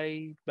to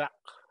buy back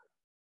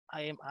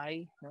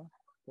IMI, no?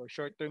 For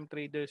short-term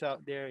traders out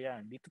there,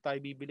 yan. Dito tayo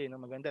bibili,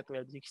 no? Maganda,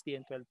 1260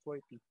 and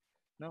 1240.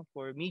 No?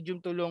 For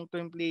medium to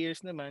long-term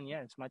players naman,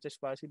 yan, as much as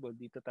possible,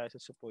 dito tayo sa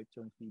support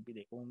zones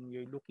bibili. Kung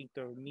you're looking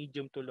to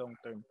medium to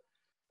long-term.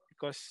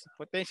 Because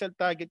potential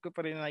target ko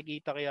pa rin na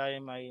nakikita kay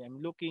IMI,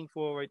 I'm looking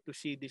forward to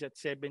see this at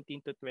 17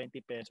 to 20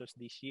 pesos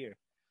this year.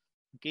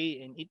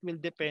 Okay, and it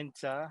will depend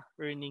sa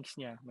earnings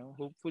niya, no?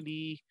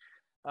 Hopefully,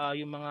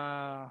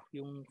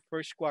 yung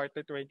first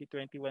quarter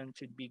 2021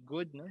 should be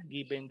good, no?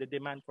 Given the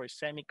demand for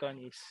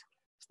semicon is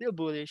still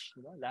bullish,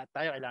 di ba? Lahat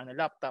tayo kailangan ng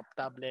laptop,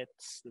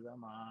 tablets, di ba?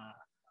 Mga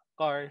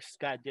cars,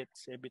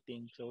 gadgets,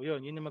 everything. So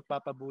yun yung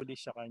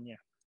magpapabullish sa kanya.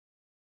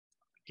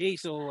 Okay,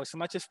 so as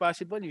much as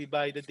possible, you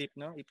buy the dip,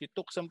 no? If you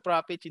took some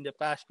profits in the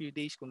past few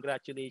days,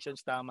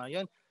 congratulations, tama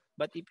yun.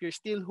 But if you're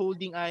still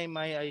holding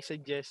IMI, I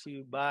suggest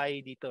you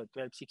buy dito,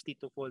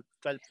 1260 to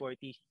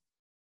 1240.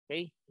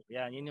 Okay?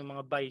 Yan, yun yung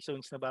mga buy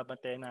zones na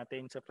babantayan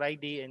natin sa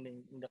Friday and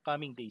in the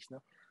coming days,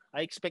 no?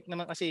 I expect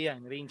naman kasi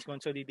yan, range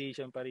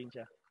consolidation pa rin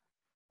siya.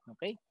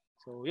 Okay?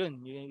 So,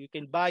 yun, you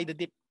can buy the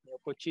dip, the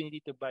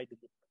opportunity to buy the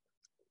dip.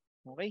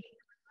 Okay?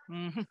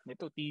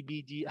 Ito,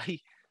 TBGI.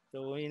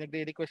 So, yung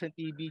nagre-request ng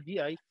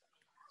TBGI.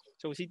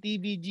 So, si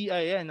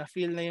TBGI, yan,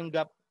 na-fill na yung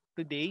gap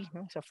today,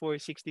 no? Sa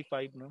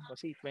 465, no?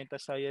 Kasi it went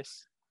as high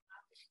as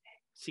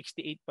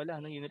 68 pala,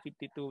 no? Yun na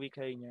 52-week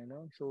high niya,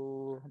 no? So,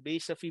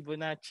 based sa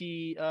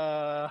Fibonacci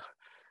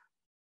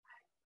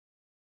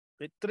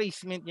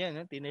retracement niya,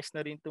 no? Tinest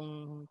na rin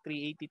tong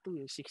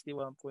 382,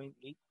 61.8,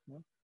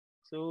 no?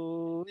 So,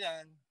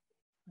 yan.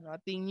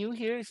 Nothing new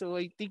here. So,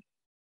 I think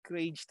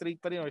range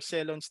trade pa rin or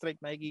sell on strike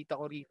nakikita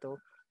ko rito.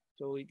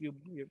 So, if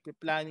you're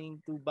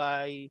planning to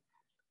buy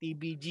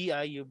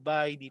TBGI, you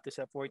buy dito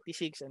sa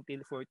 46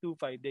 until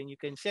 425, then you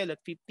can sell at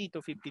 50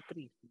 to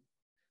 53.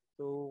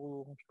 So,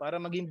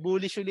 para maging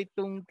bullish ulit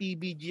tong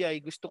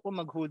TBGI, gusto ko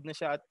mag-hold na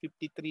siya at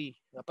 53.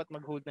 Dapat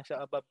mag-hold na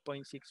siya above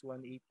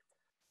 0.618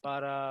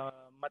 para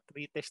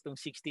mat-retest tong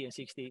 60 and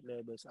 68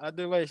 levels.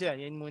 Otherwise,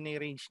 yan muna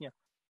yung range niya.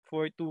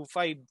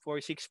 425,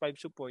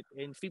 465 support,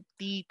 and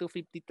 50 to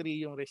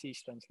 53 yung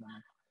resistance naman.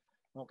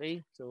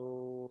 Okay?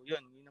 So,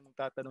 yun ang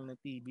magtatanong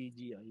ng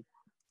TBGI.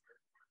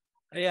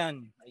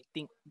 Ayan, I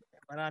think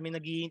marami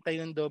naghihintay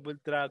ng Double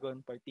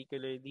Dragon,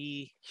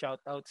 particularly shout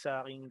out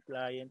sa aking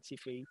client si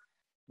Faye.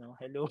 No,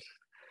 hello.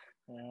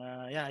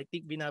 Yeah, I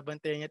think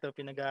binabantayan niya to,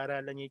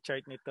 pinag-aaralan niya yung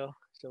chart nito.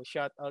 So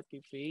shout out kay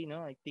Faye,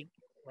 no? I think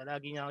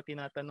palagi niya ako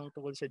tinatanong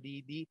tungkol sa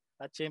DD.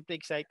 At syempre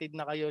excited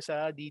na kayo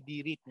sa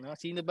DD REIT, no?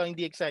 Sino ba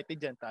hindi excited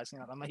diyan? Taas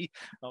nga kamay.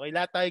 Okay,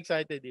 lahat tayo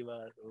excited, di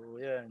ba? So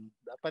yan,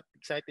 dapat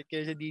excited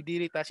kayo sa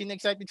DD REIT. Sino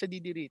excited sa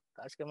DD REIT?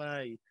 Taas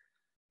kamay.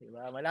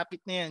 Diba?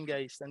 Malapit na yan,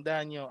 guys.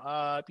 Tandaan nyo.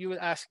 If you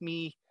will ask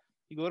me,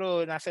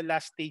 siguro nasa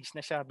last stage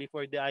na siya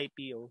before the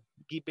IPO,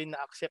 given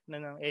na accept na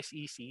ng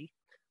SEC.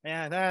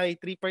 Ayan, hi,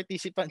 3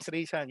 participants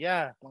raise hand.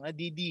 Yeah, mga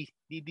DD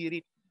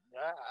REIT.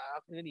 Yeah,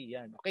 actually,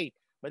 yan. Okay,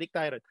 balik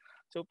tayo ron.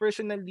 So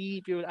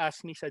personally, if you will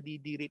ask me sa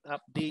DD REIT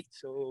update,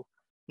 so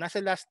nasa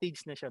last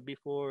stage na siya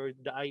before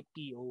the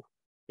IPO.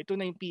 Ito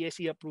na yung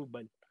PSE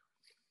approval.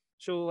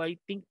 So I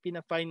think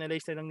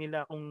pina-finalize na lang nila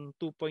kung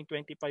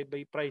 2.25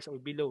 by price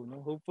or below, no?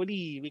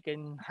 Hopefully we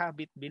can have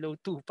it below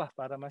 2 pa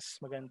para mas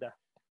maganda.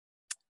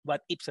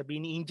 What if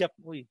sabihin ni Injap,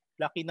 uy,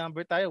 lucky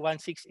number tayo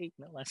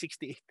 168, no?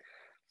 168.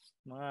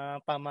 Mga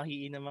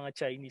pamahiin ng mga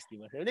Chinese, di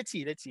ba? So let's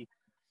see.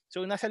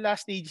 So nasa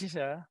last stage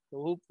siya. So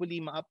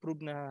hopefully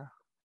ma-approve na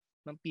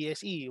ng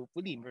PSE,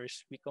 hopefully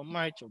first week of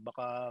March o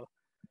baka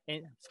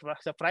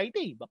sa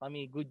Friday, baka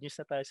may good news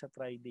na tayo sa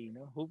Friday,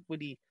 no?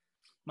 Hopefully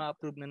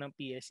ma-approve na ng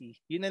PSE.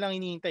 Yun na lang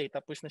hinihintay.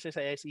 Tapos na siya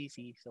sa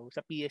SEC. So,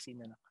 sa PSE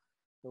na lang.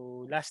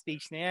 So, last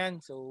stage na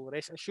yan. So,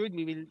 rest assured,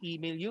 we will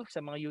email you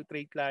sa mga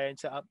UTrade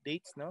clients sa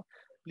updates, no?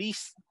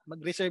 Please,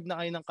 mag-reserve na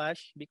kayo ng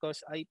cash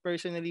because I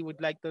personally would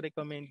like to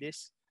recommend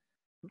this.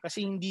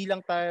 Kasi hindi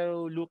lang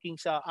tayo looking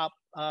sa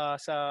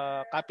sa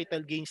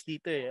capital gains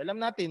dito eh.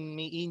 Alam natin,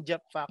 may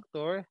in-job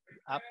factor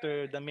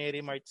after the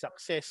Merrimart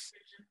success,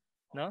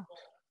 no?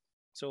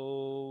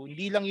 So,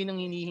 hindi lang yun ang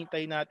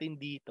hinihintay natin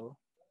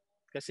dito.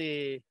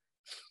 Kasi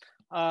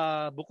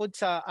bukod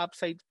sa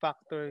upside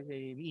factor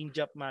in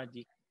Jap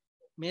Magic,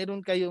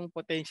 meron kayong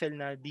potential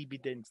na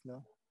dividends,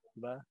 no?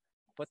 'Di ba?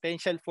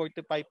 Potential 4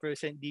 to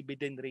 5%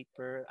 dividend rate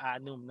per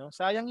annum, no?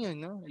 Sayang 'yun,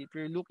 no? If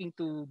you're looking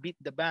to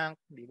beat the bank,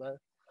 'di ba?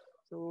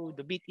 So,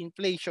 the beat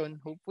inflation,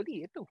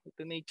 hopefully ito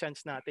na yung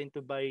chance natin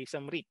to buy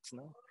some REITs,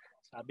 no?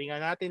 Sabi nga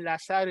natin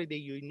last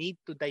Saturday, you need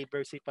to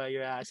diversify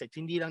your assets.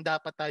 Hindi lang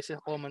dapat tayo sa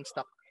common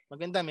stock.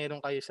 Maganda meron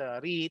kayo sa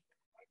REIT,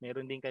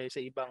 meron din kayo sa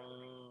ibang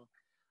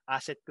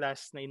asset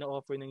class na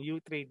ino-offer ng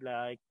UTrade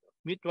like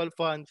mutual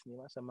funds, di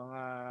ba? Sa mga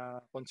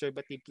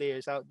conservative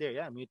players out there,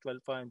 yeah, mutual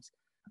funds.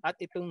 At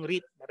itong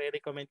REIT,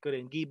 nare-recommend ko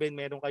rin, given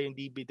meron kayong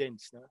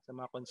dividends, no, sa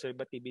mga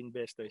conservative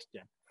investors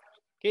dyan.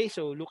 Okay,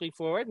 so looking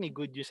forward, may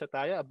good news na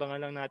tayo.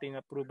 Abangan lang natin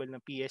yung approval ng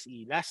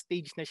PSE. Last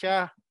stage na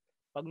siya.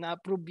 Pag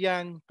na-approve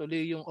yan,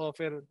 tuloy yung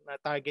offer na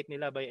target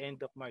nila by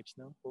end of March.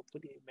 No?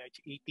 Hopefully,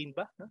 March 18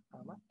 ba? No?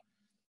 Tama?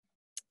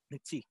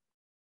 Let's see.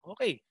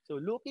 Okay, so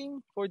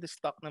looking for the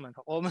stock naman,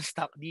 common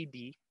stock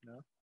DD. No?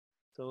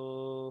 So,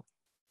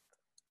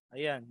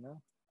 ayan.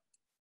 No?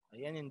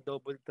 Ayan yung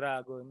Double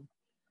Dragon.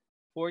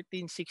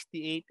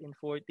 1468 and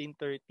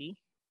 1430.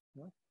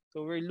 No?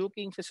 So, we're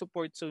looking sa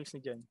support zones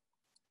na dyan.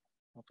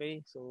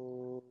 Okay,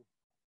 so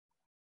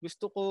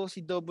gusto ko si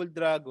Double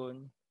Dragon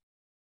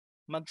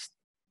mag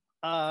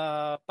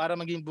para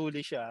maging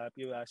bullish siya, if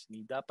you ask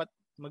me, dapat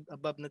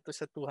mag-above na to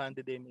sa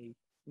 200 MA.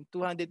 Yung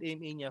 200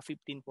 MA niya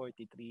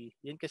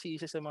 1543. Yan kasi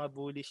isa sa mga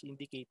bullish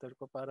indicator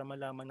ko para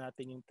malaman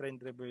natin yung trend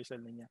reversal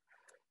na niya.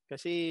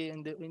 Kasi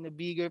in the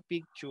bigger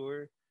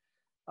picture,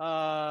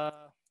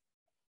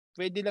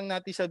 pwede lang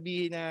natin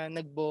sabihin na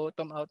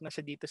nag-bottom out na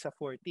siya dito sa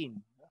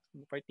 14.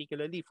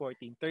 Particularly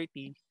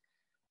 1430.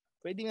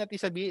 Pwede natin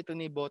sabihin ito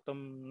na yung bottom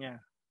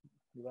niya.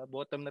 Diba?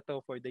 Bottom na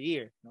to for the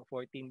year, no?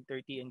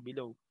 1430 and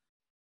below.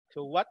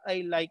 So what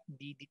I like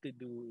DD to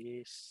do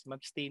is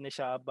magstay na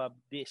siya above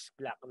this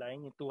black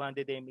line, yung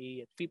 200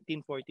 MA at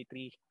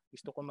 1543.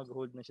 Gusto ko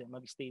mag-hold na siya,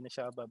 magstay na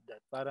siya above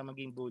that para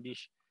maging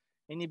bullish.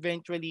 And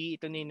eventually,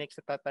 ito na yung next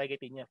na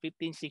tatargetin niya,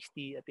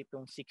 1560 at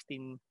itong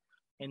 16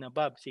 and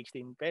above,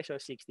 16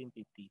 pesos,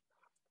 1650.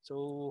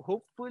 So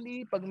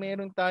hopefully, pag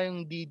meron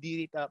tayong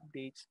DD rate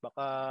updates,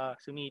 baka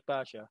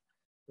sumipa siya.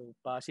 So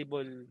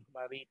possible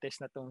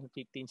ma-retest na itong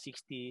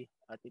 1560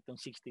 at itong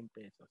 16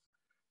 pesos.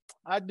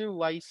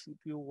 Otherwise,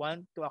 if you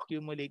want to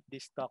accumulate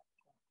this stock,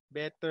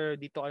 better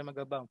dito kayo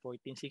mag-abang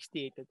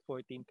 1468 at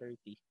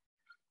 1430.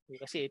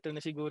 Kasi ito na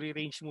siguro yung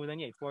range muna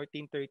niya,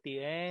 1430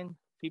 and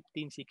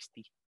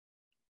 1560.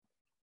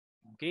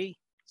 Okay?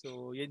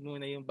 So, yan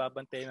muna yung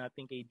babantayan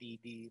natin kay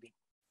DD.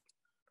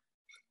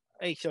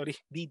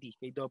 DD,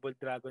 kay Double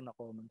Dragon na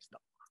common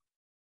stock.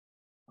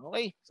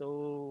 Okay,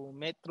 so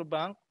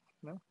Metrobank,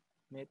 no?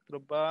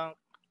 Metrobank.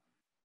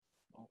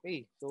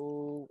 Okay, so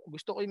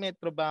gusto ko yung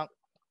Metrobank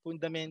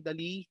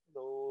fundamentally.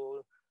 So,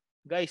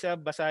 guys,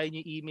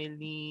 basahin yung email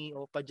ni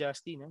Opa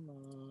Justin, no,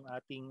 ng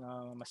ating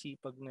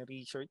masipag na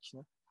research.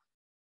 No?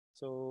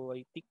 So,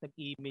 I think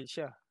nag-email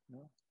siya.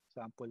 No?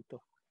 Sample to.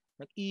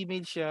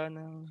 Nag-email siya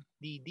ng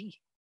DD.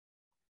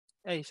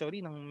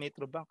 Ng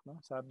Metrobank.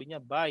 No? Sabi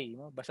niya, buy.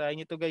 No? Basahin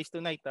niyo to guys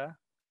tonight.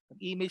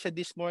 Nag-email siya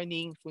this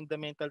morning,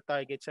 fundamental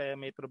target sa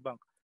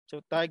Metrobank.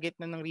 So, target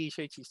na ng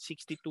research is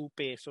 62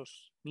 pesos.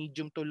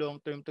 Medium to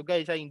long term to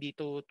guys. Hindi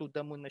to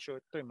the moon na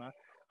short term.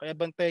 Kaya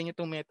bantayan nyo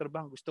itong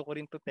Metrobank. Gusto ko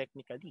rin to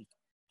technically.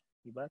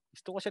 Diba?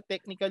 Gusto ko siya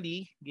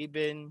technically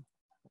given,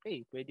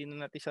 okay, pwede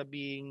na natin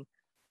sabing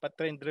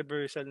pa-trend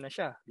reversal na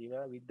siya.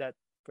 Diba? With that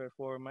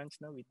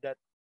performance, with that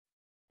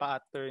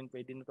pattern,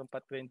 pwede na itong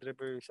pa-trend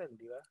reversal.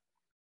 Diba?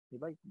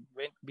 Diba?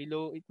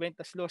 It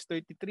went as low as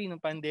 33 ng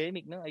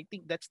pandemic. No? I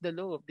think that's the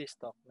low of this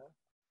stock. No?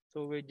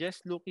 So we're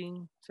just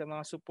looking sa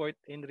mga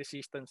support and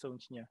resistance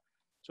zones niya.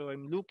 So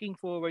I'm looking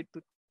forward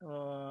to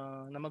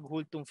na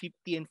mag-hold tong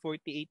 50 and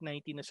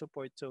 48.90 na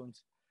support zones.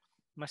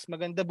 Mas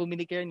maganda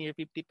bumili kayo near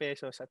 50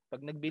 pesos at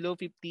pag nag-below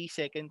 50,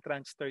 second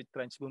tranche, third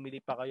tranche,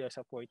 bumili pa kayo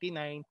sa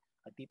 49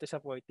 at dito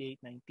sa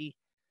 48.90.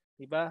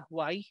 Diba?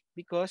 Why?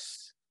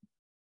 Because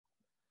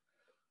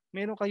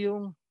meron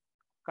kayong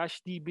cash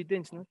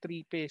dividends, no?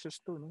 3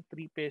 pesos to, no?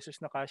 3 pesos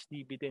na cash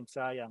dividends,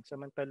 sayang.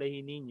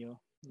 Samantalahin ninyo,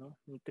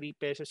 no? Yung 3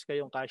 pesos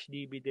kayong cash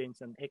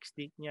dividends, ang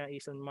ex-date niya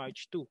is on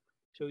March 2.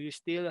 So you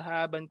still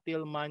have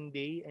until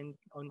Monday and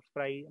on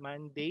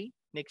Monday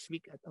next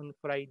week at on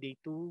Friday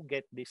to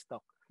get this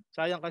stock.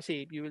 Sayang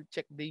kasi if you will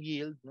check the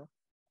yield, no?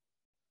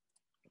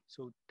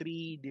 So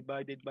 3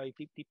 divided by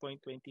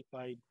 50.25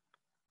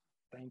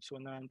 times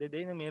 100,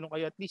 meron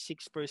kayo at least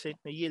 6%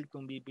 na yield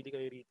kung bibili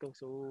kayo rito.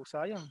 So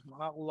sayang,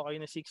 makakuha kayo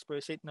ng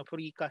 6% na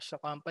free cash sa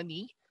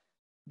company.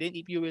 Then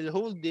if you will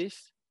hold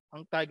this,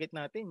 ang target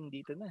natin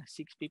dito na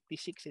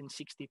 656 and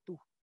 62.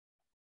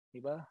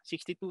 Diba?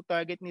 62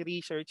 target ni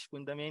research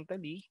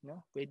fundamentally,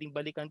 no? Pwedeng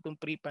balikan tong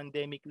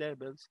pre-pandemic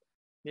levels.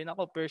 Then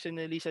ako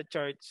personally sa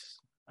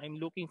charts, I'm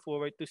looking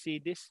forward to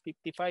see this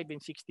 55 and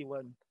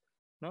 61,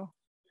 no?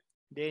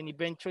 Then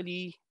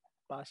eventually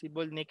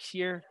possible next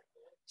year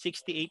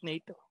 68 na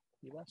ito,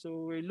 diba?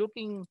 So we're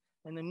looking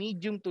on a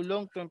medium to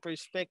long term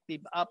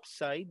perspective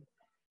upside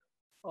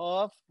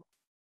of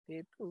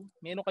ito,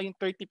 meron kayong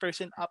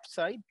 30%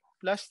 upside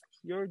plus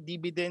your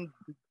dividend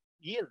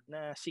yield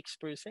na 6%,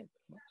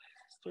 no?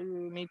 So,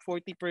 may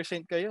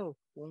 40% kayo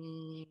kung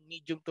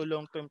medium to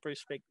long-term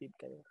perspective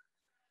kayo.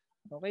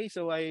 Okay,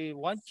 so I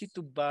want you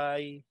to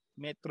buy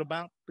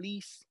Metrobank,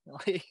 please.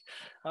 Okay?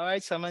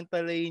 Alright,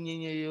 samantalayin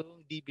niyo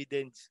yung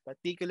dividends.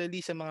 Particularly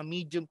sa mga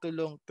medium to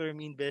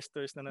long-term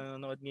investors na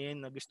nanonood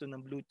ngayon na gusto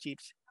ng blue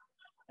chips.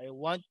 I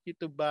want you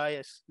to buy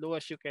as low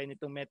as you can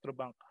itong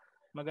Metrobank.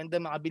 Maganda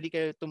makabili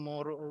kayo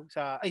tomorrow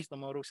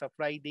sa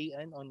Friday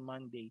and on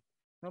Monday,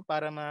 no,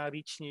 para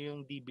ma-reach niyo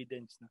yung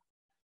dividends na.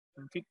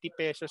 50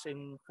 pesos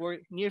and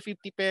near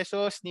 50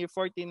 pesos, near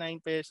 49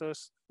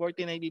 pesos,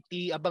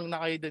 49.50, abang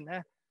na kayo dun ha.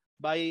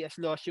 Buy as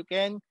low as you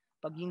can.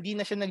 Pag hindi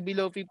na siya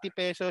nag-below 50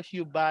 pesos,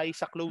 you buy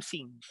sa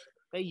closing.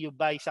 Okay, you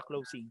buy sa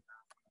closing.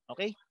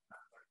 Okay?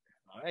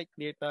 Alright,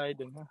 clear tayo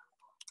dun ha.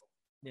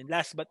 Then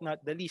last but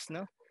not the least,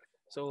 no?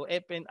 So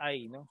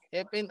FNI, no?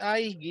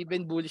 FNI,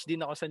 given bullish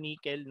din ako sa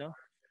nickel, no?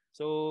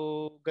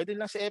 So,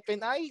 ganun lang sa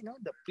FNI, no?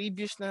 The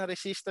previous na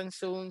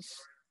resistance zones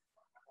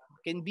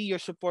can be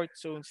your support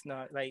zones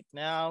na right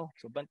now.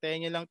 So,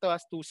 bantayan nyo lang to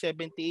as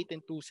 278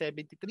 and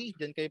 273.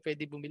 Diyan kayo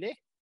pwede bumili,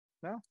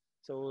 no?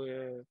 So,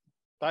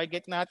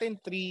 target natin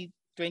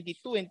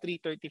 322 and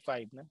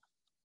 335, no?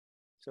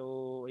 So,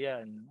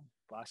 ayan.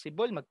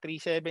 Possible, mag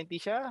 370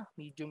 siya.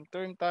 Medium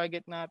term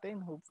target natin.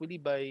 Hopefully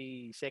by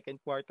second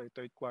quarter,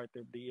 third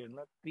quarter of the year.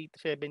 Not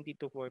 370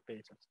 to 4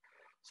 pesos.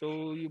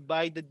 So, you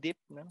buy the dip.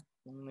 No?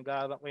 Kung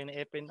nag-aawak kayo ng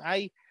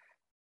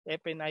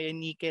FNI and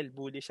nickel,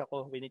 bullish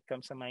ako when it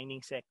comes sa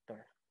mining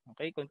sector.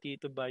 Okay, continue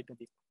to buy the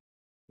dip.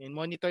 And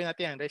monitor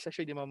natin yan. Rest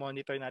assured,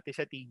 monitor natin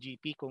sa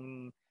TGP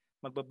kung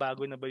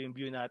magbabago na ba yung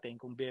view natin,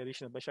 kung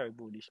bearish na ba siya or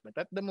bullish.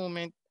 But at the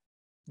moment,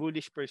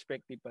 bullish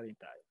perspective pa rin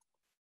tayo.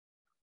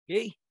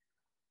 Okay.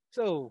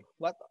 So,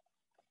 what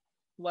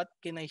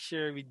can I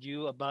share with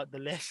you about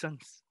the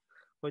lessons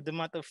for the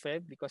month of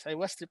Feb? Because I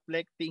was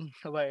reflecting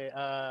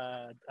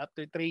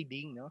after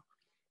trading, no?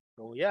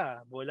 So,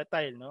 yeah,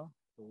 volatile, no?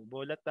 So,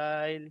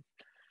 volatile,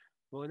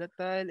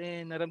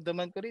 and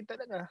naramdaman ko rin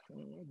talaga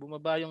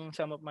bumaba yung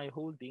some of my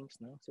holdings,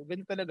 no? So,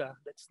 ganun talaga.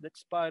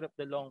 That's part of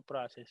the long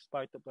process,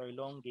 part of our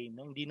long game,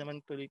 no? Hindi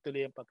naman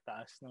tuloy-tuloy ang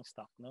pagtaas ng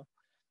stock, no?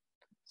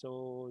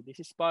 So, this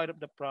is part of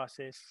the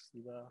process,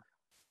 di ba?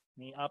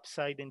 May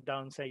upside and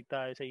downside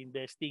tayo sa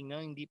investing, no?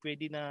 Hindi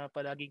pwede na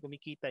palaging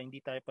kumikita, hindi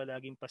tayo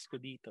palaging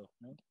pasko dito,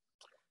 no?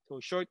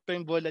 So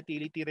short-term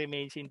volatility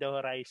remains in the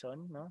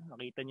horizon, no?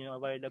 Nakita niyo a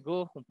while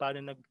ago kung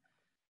paano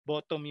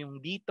nag-bottom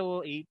yung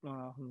dito, 8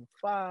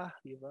 fa,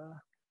 di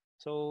ba?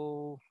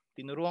 So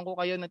tinuruan ko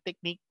kayo ng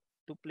technique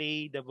to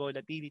play the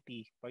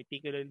volatility,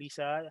 particularly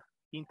sa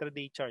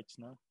intraday charts,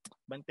 no?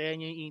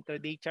 Bantayan niyo yung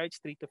intraday charts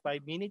 3 to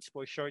 5 minutes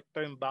for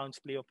short-term bounce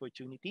play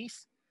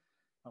opportunities.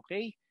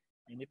 Okay?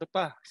 And ito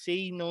pa,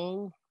 say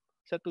no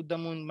sa to the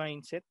moon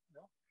mindset.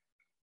 No?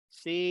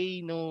 Say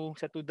no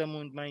sa to the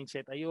moon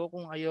mindset.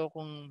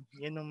 Ayokong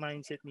yan ang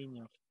mindset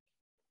ninyo.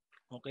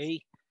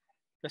 Okay?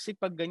 Kasi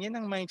pag ganyan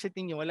ang mindset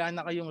ninyo, wala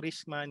na kayong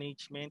risk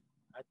management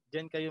at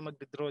dyan kayo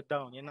magde-draw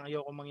down. Yan ang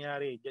ayokong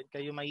mangyari. Dyan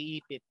kayo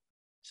maiipit.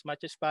 As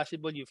much as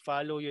possible, you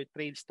follow your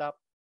trade stop.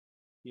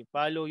 You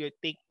follow your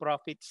take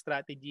profit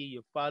strategy.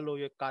 You follow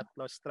your cut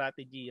loss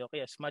strategy.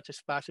 Okay? As much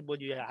as possible,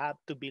 you have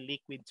to be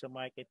liquid sa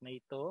market na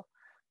ito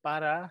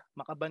para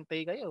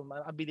makabantay kayo,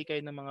 makabili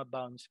kayo ng mga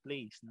bounce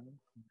plays. No?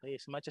 Okay,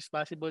 as much as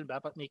possible,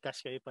 dapat may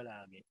cash kayo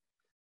palagi.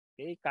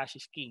 Okay, cash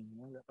is king.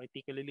 No?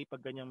 Particularly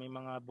pag ganyan may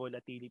mga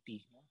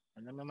volatility. No?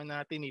 Alam naman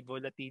natin may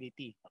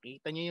volatility.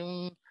 Makita nyo yung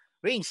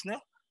range,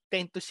 no?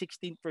 10 to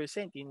 16%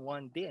 in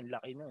one day. Ang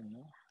laki nun.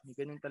 No? May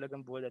ganun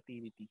talagang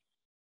volatility.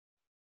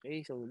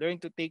 Okay, so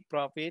learn to take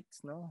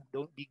profits. No?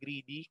 Don't be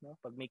greedy. No?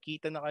 Pag may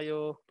kita na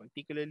kayo,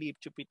 particularly if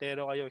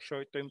chupitero kayo,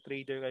 short-term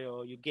trader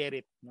kayo, you get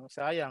it. No?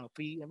 Sayang,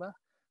 free, diba?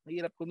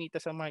 Mahirap kumita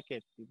sa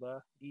market, di ba?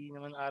 Di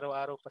naman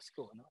araw-araw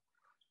Pasko, no?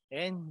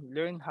 And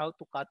learn how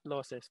to cut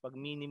losses pag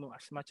minimum,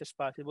 as much as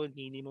possible,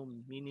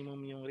 minimum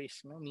yung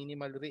risk, no?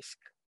 Minimal risk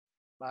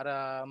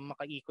para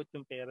makaikot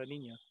yung pera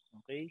ninyo,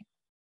 okay?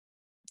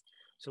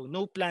 So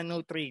no plan, no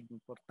trade,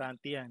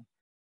 importante yan.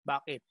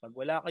 Bakit? Pag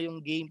wala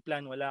kayong game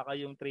plan, wala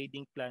kayong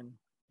trading plan,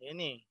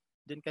 yan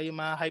diyan kayo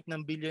ma-hype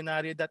ng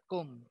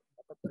billionaire.com.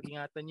 Dapat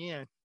pag-ingatan niyo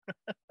yan.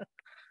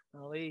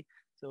 Okay?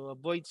 So,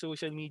 avoid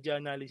social media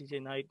analysis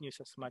and hype news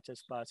as much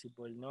as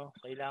possible, no?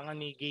 Kailangan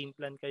may game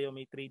plan kayo,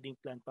 may trading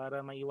plan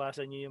para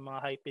maiwasan niyo yung mga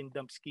hype and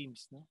dump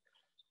schemes, no?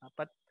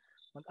 Dapat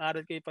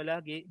mag-aral kayo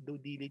palagi, due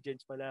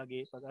diligence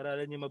palagi,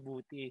 pag-aralan niyo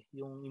mabuti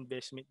yung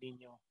investment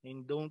niyo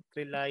and don't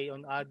rely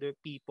on other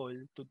people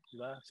to,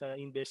 diba, sa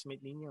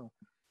investment niyo.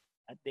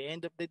 At the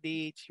end of the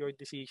day, it's your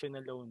decision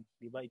alone,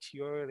 diba? It's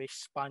your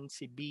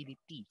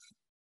responsibility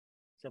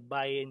sa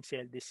buy and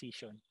sell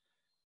decision.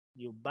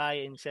 You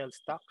buy and sell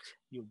stocks.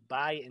 You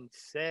buy and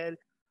sell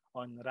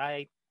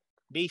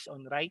based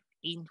on right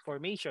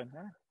information.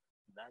 Ha?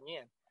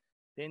 Yan.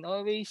 Then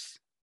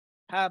always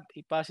have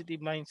a positive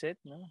mindset.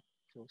 No?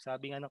 So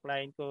sabi nga ng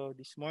client ko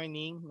this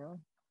morning, no?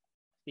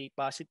 Stay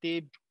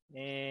positive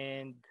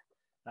and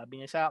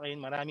sabi niya sa akin,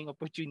 maraming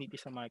opportunity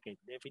sa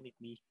market.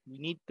 Definitely. We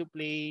need to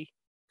play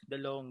the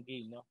long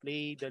game. No?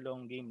 Play the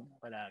long game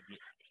palagi.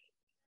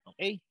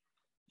 Okay?